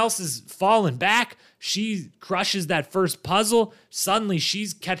 Everyone else is falling back. She crushes that first puzzle. Suddenly,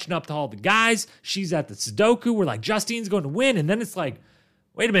 she's catching up to all the guys. She's at the Sudoku. We're like, Justine's going to win. And then it's like,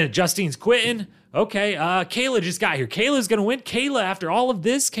 wait a minute, Justine's quitting. Okay, Kayla just got here. Kayla's going to win. Kayla, after all of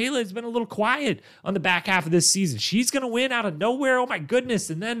this, Kayla has been a little quiet on the back half of this season. She's going to win out of nowhere. Oh, my goodness.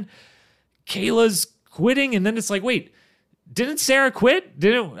 And then Kayla's quitting, and then it's like, wait, didn't Sarah quit?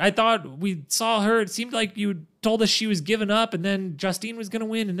 I thought we saw her. It seemed like you told us she was giving up, and then Justine was going to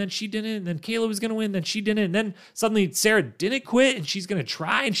win, and then she didn't, and then Kayla was going to win, then she didn't, and then suddenly Sarah didn't quit, and she's going to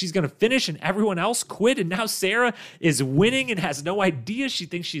try, and she's going to finish, and everyone else quit, and now Sarah is winning and has no idea. She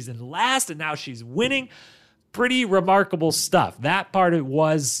thinks she's in last, and now she's winning. Pretty remarkable stuff. That part, it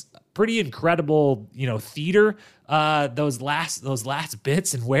was pretty incredible, theater. Those last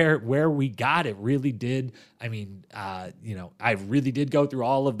bits and where we got it really did. I mean, I really did go through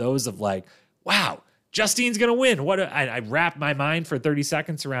all of those of wow, Justine's going to win. I wrapped my mind for 30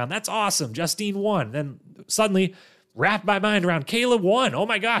 seconds around, that's awesome, Justine won. Then suddenly wrapped my mind around Kayla won. Oh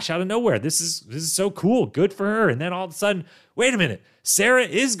my gosh, out of nowhere. This is so cool. Good for her. And then all of a sudden, wait a minute, Sarah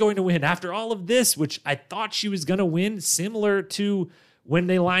is going to win after all of this, which I thought she was going to win, similar to when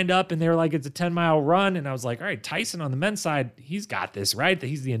they lined up and they were like, it's a 10-mile run. And I was like, all right, Tyson on the men's side, he's got this, right?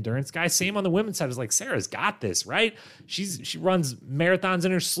 He's the endurance guy. Same on the women's side. I was like, Sarah's got this, right? She runs marathons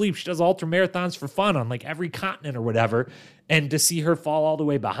in her sleep. She does ultra marathons for fun on every continent or whatever. And to see her fall all the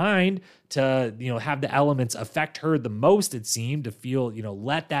way behind, to, have the elements affect her the most, it seemed, to feel,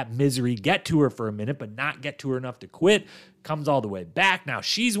 let that misery get to her for a minute, but not get to her enough to quit, comes all the way back. Now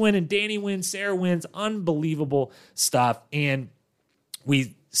she's winning, Danny wins, Sarah wins, unbelievable stuff. And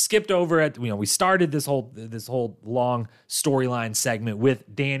we skipped over it. We started this whole long storyline segment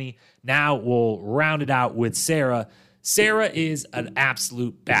with Danny. Now we'll round it out with Sarah. Sarah is an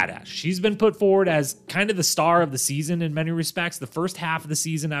absolute badass. She's been put forward as kind of the star of the season in many respects. The first half of the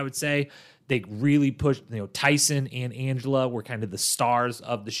season, I would say, they really pushed, Tyson and Angela were kind of the stars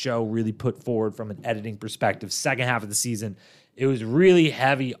of the show, really put forward from an editing perspective. Second half of the season, It was really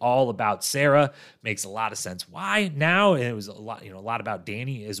heavy, all about Sarah. Makes a lot of sense why now. And it was a lot about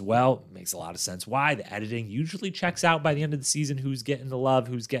Danny as well. Makes a lot of sense why. The editing usually checks out by the end of the season. Who's getting the love?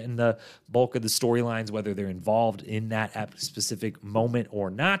 Who's getting the bulk of the storylines? Whether they're involved in that specific moment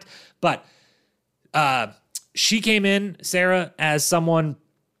or not. But she came in, Sarah, as someone.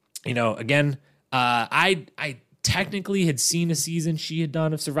 Again, I technically had seen a season she had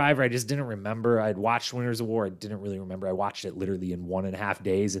done of Survivor. I just didn't remember. I'd watched Winners of War. I didn't really remember. I watched it literally in 1.5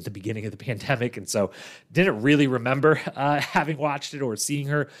 days at the beginning of the pandemic. And so didn't really remember having watched it or seeing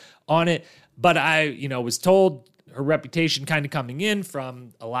her on it. But I, was told her reputation kind of coming in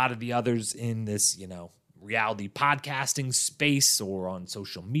from a lot of the others in this, reality podcasting space or on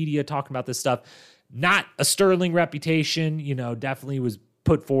social media talking about this stuff. Not a sterling reputation, definitely was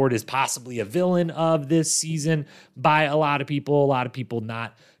put forward as possibly a villain of this season by a lot of people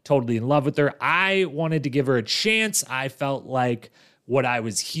not totally in love with her. I wanted to give her a chance. I felt like what I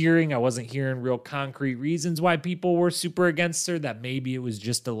was hearing, I wasn't hearing real concrete reasons why people were super against her, that maybe it was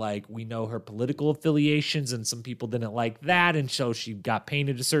just we know her political affiliations and some people didn't like that. And so she got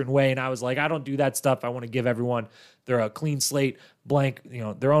painted a certain way. And I was like, I don't do that stuff. I want to give everyone a clean slate, blank,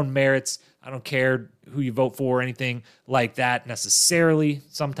 their own merits. I don't care who you vote for or anything like that necessarily.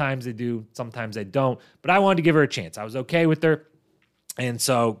 Sometimes they do, sometimes they don't. But I wanted to give her a chance. I was okay with her. And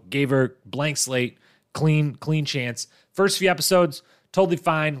so gave her blank slate, clean chance. First few episodes, totally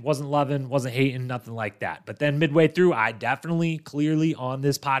fine. Wasn't loving, wasn't hating, nothing like that. But then midway through, I definitely, clearly on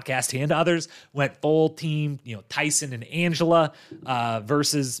this podcast and others, went full team, Tyson and Angela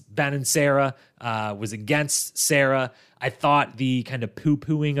versus Ben and Sarah, was against Sarah. I thought the kind of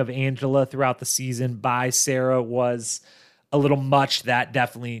poo-pooing of Angela throughout the season by Sarah was a little much. That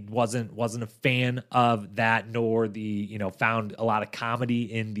definitely wasn't a fan of that, nor found a lot of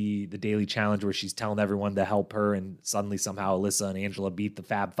comedy in the Daily Challenge where she's telling everyone to help her and suddenly somehow Alyssa and Angela beat the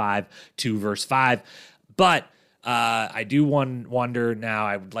Fab Five 2 versus 5. But I do wonder now,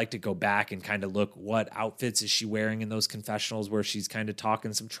 I would like to go back and kind of look what outfits is she wearing in those confessionals where she's kind of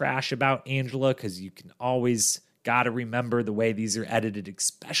talking some trash about Angela, because you can always got to remember the way these are edited,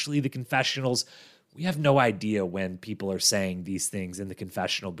 especially the confessionals. We have no idea when people are saying these things in the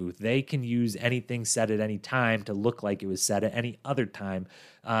confessional booth. They can use anything said at any time to look like it was said at any other time.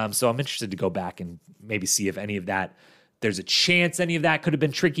 So I'm interested to go back and maybe see if any of that, there's a chance any of that could have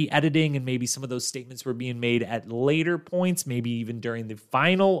been tricky editing, and maybe some of those statements were being made at later points, maybe even during the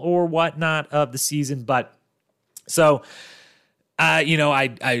final or whatnot of the season. But so,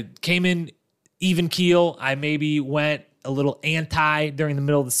 I came in even keel. I maybe went a little anti during the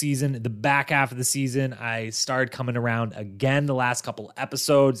middle of the season. The back half of the season, I started coming around again the last couple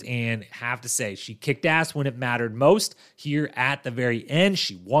episodes, and have to say, she kicked ass when it mattered most. Here at the very end,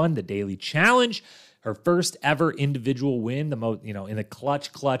 she won the Daily Challenge, her first ever individual win, the most, in a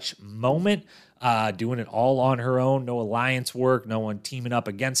clutch moment, doing it all on her own, no alliance work, no one teaming up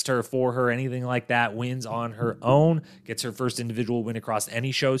against her, for her, anything like that. Wins on her own, gets her first individual win across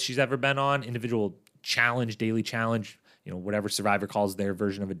any shows she's ever been on, individual challenge, daily challenge, whatever Survivor calls their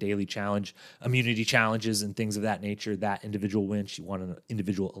version of a daily challenge, immunity challenges and things of that nature. That individual win, she won an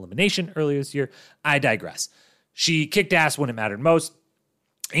individual elimination earlier this year. I digress. She kicked ass when it mattered most.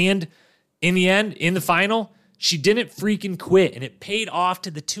 And in the end, in the final, she didn't freaking quit, and it paid off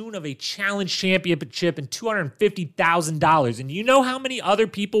to the tune of a challenge championship and $250,000. And you know how many other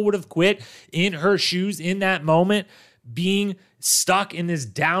people would have quit in her shoes in that moment, being stuck in this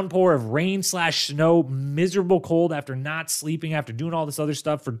downpour of rain/snow, miserable cold, after not sleeping, after doing all this other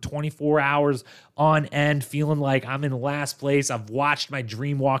stuff for 24 hours on end, feeling like I'm in last place. I've watched my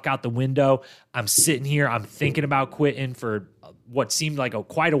dream walk out the window. I'm sitting here, I'm thinking about quitting for what seemed like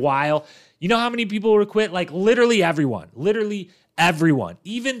quite a while. You know how many people would quit? Like literally everyone,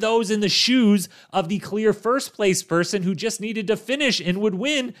 even those in the shoes of the clear first place person who just needed to finish and would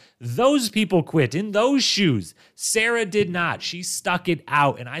win. Those people quit in those shoes. Sarah did not. She stuck it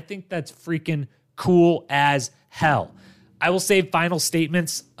out. And I think that's freaking cool as hell. I will save final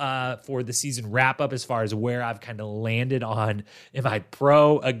statements for the season wrap up as far as where I've kind of landed on, am I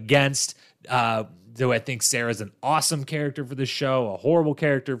pro, against, do I think Sarah's an awesome character for this show, a horrible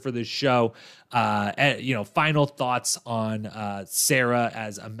character for this show? And, final thoughts on Sarah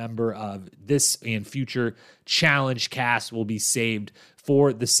as a member of this and future challenge cast will be saved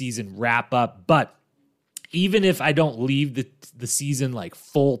for the season wrap up. But even if I don't leave the season like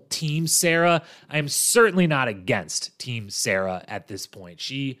full Team Sarah, I am certainly not against Team Sarah at this point.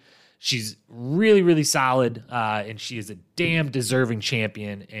 She's really, really solid, and she is a damn deserving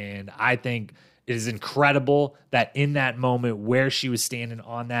champion. And I think it is incredible that in that moment where she was standing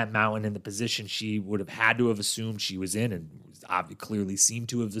on that mountain in the position she would have had to have assumed she was in and was clearly seemed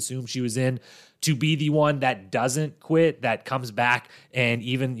to have assumed she was in, to be the one that doesn't quit, that comes back, and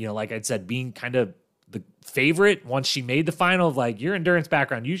even, like I said, being kind of the favorite once she made the final of like, your endurance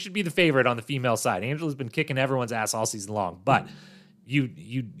background, you should be the favorite on the female side. Angela's been kicking everyone's ass all season long, but you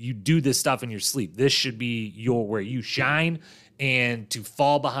do this stuff in your sleep. This should be where you shine. And to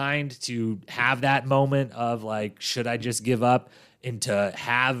fall behind, to have that moment of like, should I just give up? And to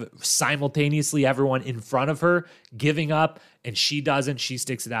have simultaneously everyone in front of her giving up, and she doesn't, she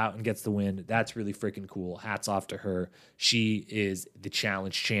sticks it out and gets the win. That's really freaking cool. Hats off to her. She is the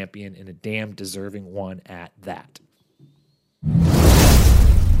challenge champion, and a damn deserving one at that.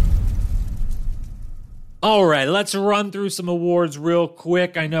 All right, let's run through some awards real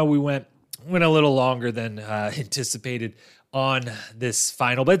quick. I know we went a little longer than anticipated on this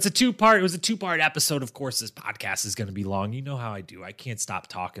final, but it was a two-part episode. Of course, this podcast is going to be long. You know how I do. I can't stop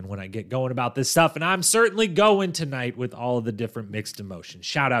talking when I get going about this stuff, and I'm certainly going tonight with all of the different mixed emotions.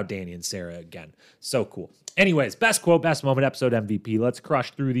 Shout out Danny and Sarah again. So cool. Anyways, best quote, best moment, episode MVP. Let's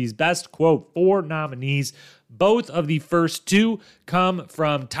crush through these. Best quote, 4 nominees. Both of the first 2 come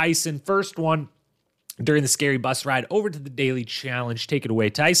from Tyson. First one during the scary bus ride over to the Daily Challenge. Take it away,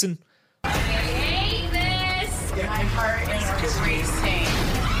 Tyson. I hate this. My heart is racing.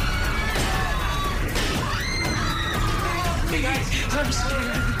 Hey guys, I'm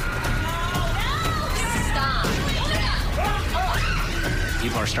scared. Stop.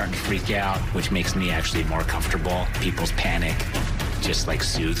 People are starting to freak out, which makes me actually more comfortable. People's panic just like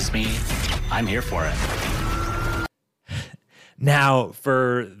soothes me. I'm here for it. Now,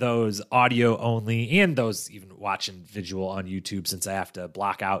 for those audio only and those even watching visual on YouTube, since I have to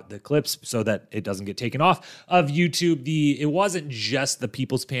block out the clips so that it doesn't get taken off of YouTube, it wasn't just the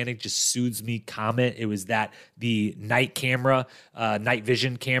people's panic just soothes me comment. It was that the night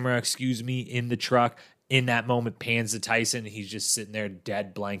vision camera, in the truck in that moment pans to Tyson. He's just sitting there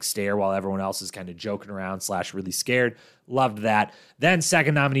dead blank stare while everyone else is kind of joking around / really scared. Loved that. Then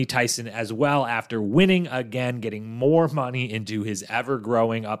second nominee Tyson as well, after winning again, getting more money into his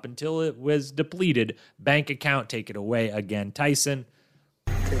ever-growing, up until it was depleted, bank account. Take it away again, Tyson.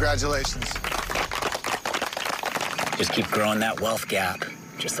 Congratulations. Just keep growing that wealth gap,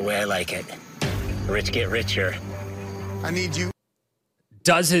 just the way I like it. Rich get richer. I need you.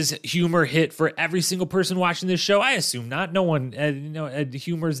 Does his humor hit for every single person watching this show? I assume not. No one,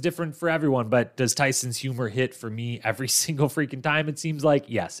 humor is different for everyone, but does Tyson's humor hit for me every single freaking time? It seems like,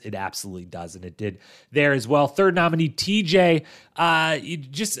 yes, it absolutely does, and it did there as well. Third nominee, TJ. I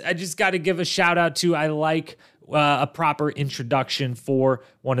just got to give a shout out to, I like a proper introduction for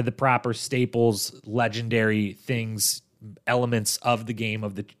one of the proper staples, legendary things, elements of the game,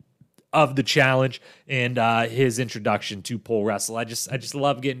 of the challenge, and his introduction to pole wrestle. I just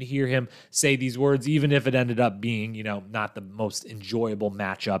love getting to hear him say these words, even if it ended up being, not the most enjoyable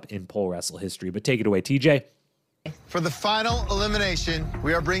matchup in pole wrestle history. But take it away, TJ. For the final elimination,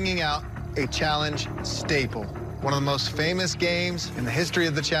 we are bringing out a challenge staple. One of the most famous games in the history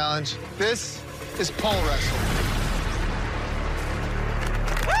of the challenge. This is pole wrestle.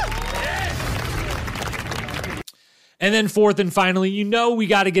 And then fourth and finally, we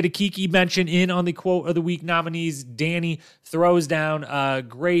got to get a Kiki mention in on the quote of the week nominees. Danny throws down a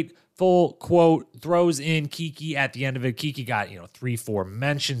great full quote, throws in Kiki at the end of it. Kiki got, 3-4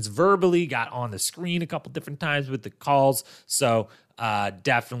 mentions verbally, got on the screen a couple different times with the calls. So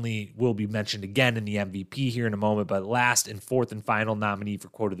definitely will be mentioned again in the MVP here in a moment. But last and fourth and final nominee for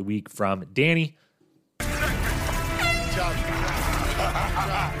quote of the week from Danny. Good job.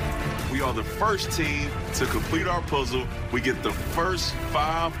 We are the first team to complete our puzzle. We get the first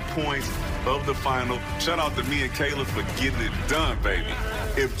 5 points of the final. Shout out to me and Kayla for getting it done, baby.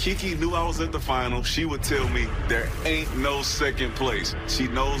 If Kiki knew I was at the final, she would tell me there ain't no second place. She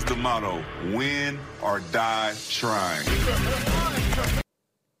knows the motto, win or die trying.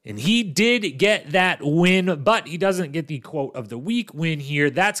 And he did get that win, but he doesn't get the quote of the week win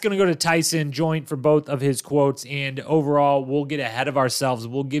here. That's going to go to Tyson, joint for both of his quotes. And overall, we'll get ahead of ourselves.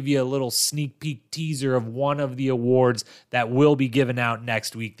 We'll give you a little sneak peek teaser of one of the awards that will be given out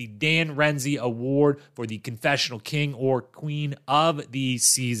next week. The Dan Renzi Award for the Confessional King or Queen of the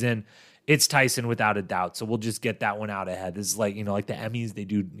season. It's Tyson without a doubt. So we'll just get that one out ahead. This is like, like the Emmys, they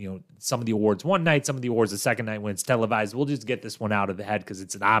do, some of the awards one night, some of the awards the second night when it's televised. We'll just get this one out of the head because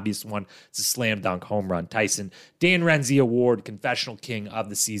it's an obvious one. It's a slam dunk home run. Tyson, Dan Renzi Award, Confessional King of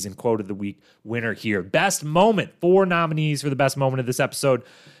the season, quote of the week winner here. Best moment, 4 nominees for the best moment of this episode.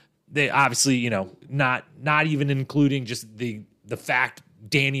 They obviously, not even including just the fact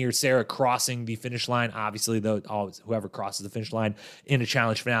Danny or Sarah crossing the finish line. Obviously, though, always whoever crosses the finish line in a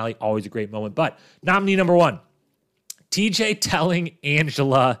challenge finale, always a great moment. But nominee number 1, TJ telling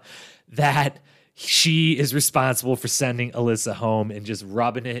Angela that she is responsible for sending Alyssa home and just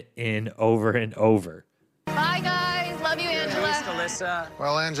rubbing it in over and over. Bye, guys. Love you, Angela. Alyssa.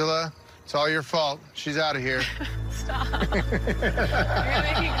 Well, Angela, it's all your fault. She's out of here. Stop. You're gonna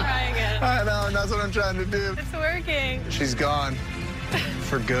make me cry again. I know, and that's what I'm trying to do. It's working. She's gone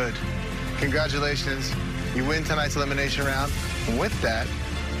for good. Congratulations. You win tonight's elimination round. And with that,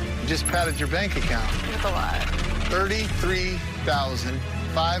 you just padded your bank account. It's a lot.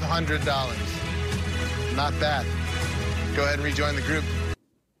 $33,500. Not bad. Go ahead and rejoin the group.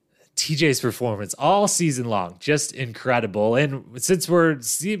 TJ's performance all season long, just incredible. And since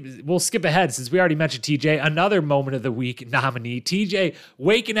we'll skip ahead, since we already mentioned TJ, another moment of the week nominee, TJ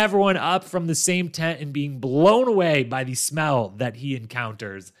waking everyone up from the same tent and being blown away by the smell that he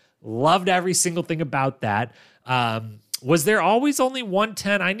encounters. Loved every single thing about that. Was there always only one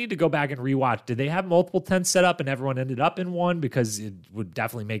tent? I need to go back and rewatch. Did they have multiple tents set up and everyone ended up in one because it would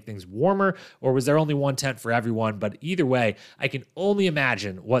definitely make things warmer? Or was there only one tent for everyone? But either way, I can only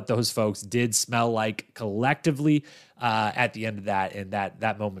imagine what those folks did smell like collectively at the end of that. And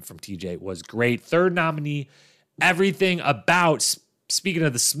that moment from TJ was great. Third nominee, everything about, speaking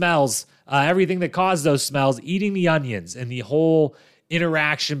of the smells, everything that caused those smells, eating the onions and the whole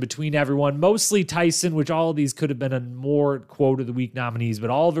interaction between everyone, mostly Tyson, which all of these could have been a more quote of the week nominees, but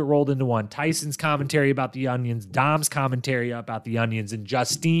all of it rolled into one. Tyson's commentary about the onions, Dom's commentary about the onions, and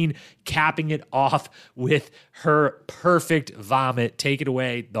Justine capping it off with her perfect vomit, taking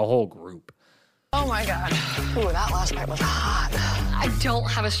away the whole group. Oh my God. Ooh, that last night was hot. I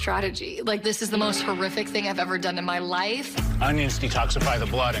don't have a strategy. Like, this is the most horrific thing I've ever done in my life. Onions detoxify the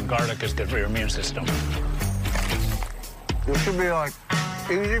blood, and garlic is good for your immune system. This should be like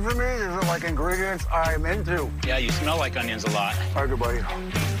easy for me. These are like ingredients I'm into. Yeah, you smell like onions a lot. All right, good buddy.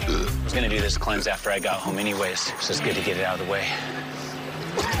 I was gonna do this cleanse after I got home anyways, so it's good to get it out of the way.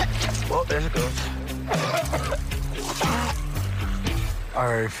 Well, there it goes. I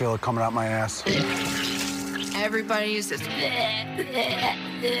already feel it coming out my ass. Everybody's just, and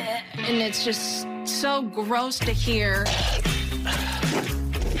it's just so gross to hear.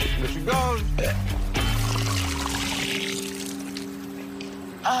 There she goes.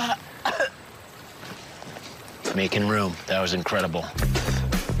 Making room. That was incredible.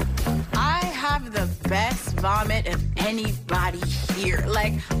 I have the best vomit of anybody here.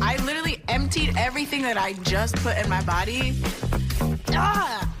 Like, I literally emptied everything that I just put in my body.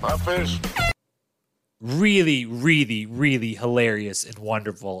 My face. Really, really, really hilarious and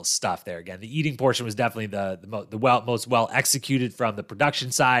wonderful stuff there. Again, the eating portion was definitely the most well executed from the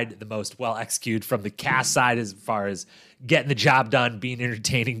production side, the most well executed from the cast side as far as getting the job done, being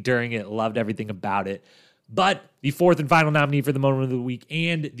entertaining during it. Loved everything about it. But the fourth and final nominee for the moment of the week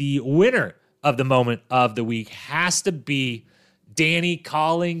and the winner of the moment of the week has to be Danny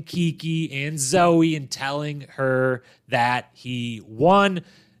calling Kiki and Zoe and telling her that he won.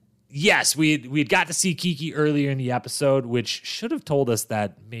 Yes, we'd got to see Kiki earlier in the episode, which should have told us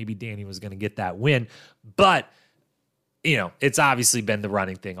that maybe Danny was going to get that win. But, you know, it's obviously been the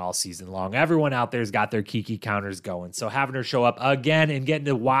running thing all season long. Everyone out there's got their Kiki counters going. So having her show up again and getting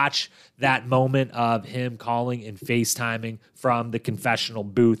to watch that moment of him calling and FaceTiming from the confessional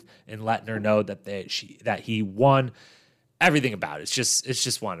booth and letting her know that he won, everything about it. It's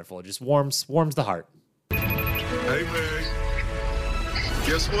just wonderful. It just warms the heart. Hey, man.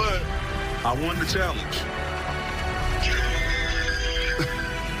 Guess what? I won the challenge.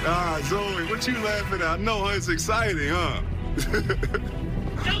 Zoe, what you laughing at? I know it's exciting, huh?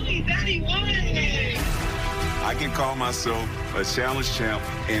 Zoe, Daddy won! I can call myself a challenge champ,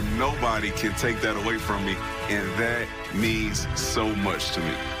 and nobody can take that away from me, and that means so much to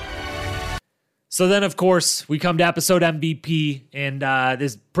me. So then, of course, we come to episode MVP, and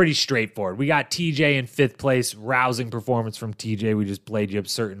this is pretty straightforward. We got TJ in fifth place, rousing performance from TJ. We just played you up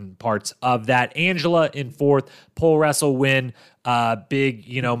certain parts of that. Angela in fourth, pole wrestle win,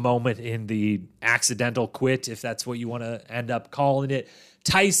 big, moment in the accidental quit, if that's what you want to end up calling it.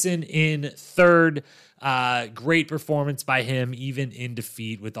 Tyson in third, great performance by him, even in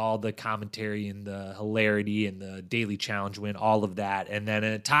defeat with all the commentary and the hilarity and the daily challenge win, all of that. And then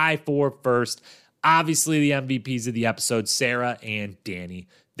a tie for first. Obviously, the MVPs of the episode, Sarah and Danny,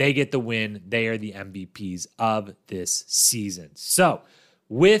 they get the win. They are the MVPs of this season. So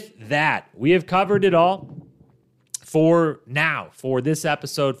with that, we have covered it all for now, for this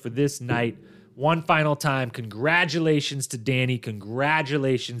episode, for this night. One final time, congratulations to Danny.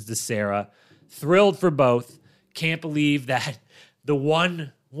 Congratulations to Sarah. Thrilled for both. Can't believe that the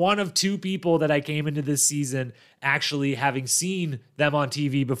one one of two people that I came into this season actually having seen them on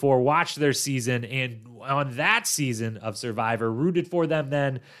TV before, watched their season, and on that season of Survivor, rooted for them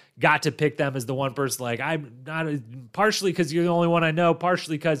then, got to pick them as the one person. Like, I'm not, partially because you're the only one I know,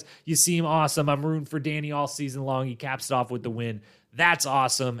 partially because you seem awesome. I'm rooting for Danny all season long. He caps it off with the win. That's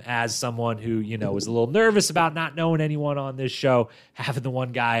awesome as someone who, you know, was a little nervous about not knowing anyone on this show. Having the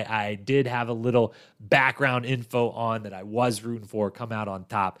one guy I did have a little background info on that I was rooting for come out on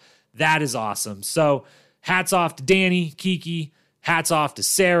top. That is awesome. So hats off to Danny, Kiki, hats off to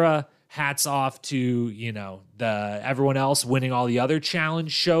Sarah, hats off to, you know, everyone else winning all the other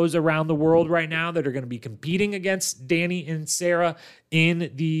challenge shows around the world right now that are going to be competing against Danny and Sarah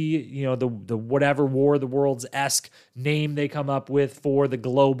in the, you know, the whatever War of the Worlds-esque name they come up with for the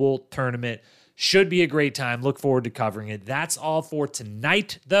global tournament. Should be a great time. Look forward to covering it. That's all for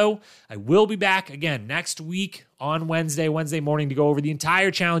tonight, though. I will be back again next week on Wednesday morning to go over the entire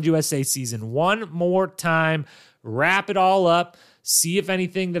Challenge USA season one more time, wrap it all up, see if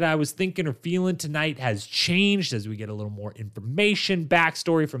anything that I was thinking or feeling tonight has changed as we get a little more information,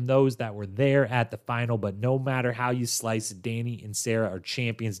 backstory from those that were there at the final. But no matter how you slice it, Danny and Sarah are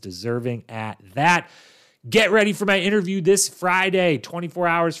champions, deserving at that. Get ready for my interview this Friday, 24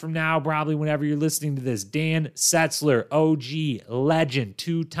 hours from now, probably whenever you're listening to this. Dan Setzler, OG, legend,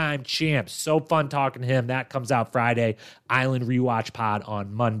 two-time champ. So fun talking to him. That comes out Friday. Island Rewatch Pod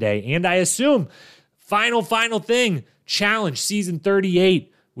on Monday. And I assume, final thing, Challenge Season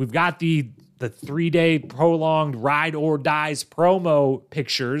 38. We've got the 3-day prolonged Ride or Dies promo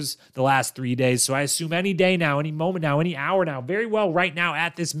pictures the last 3 days. So I assume any day now, any moment now, any hour now, very well right now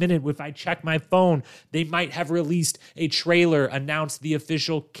at this minute, if I check my phone, they might have released a trailer, announced the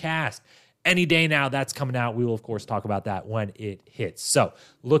official cast. Any day now, that's coming out. We will, of course, talk about that when it hits. So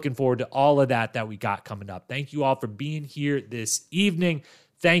looking forward to all of that we got coming up. Thank you all for being here this evening.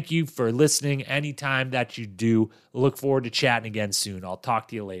 Thank you for listening anytime that you do. Look forward to chatting again soon. I'll talk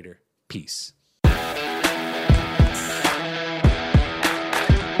to you later. Peace.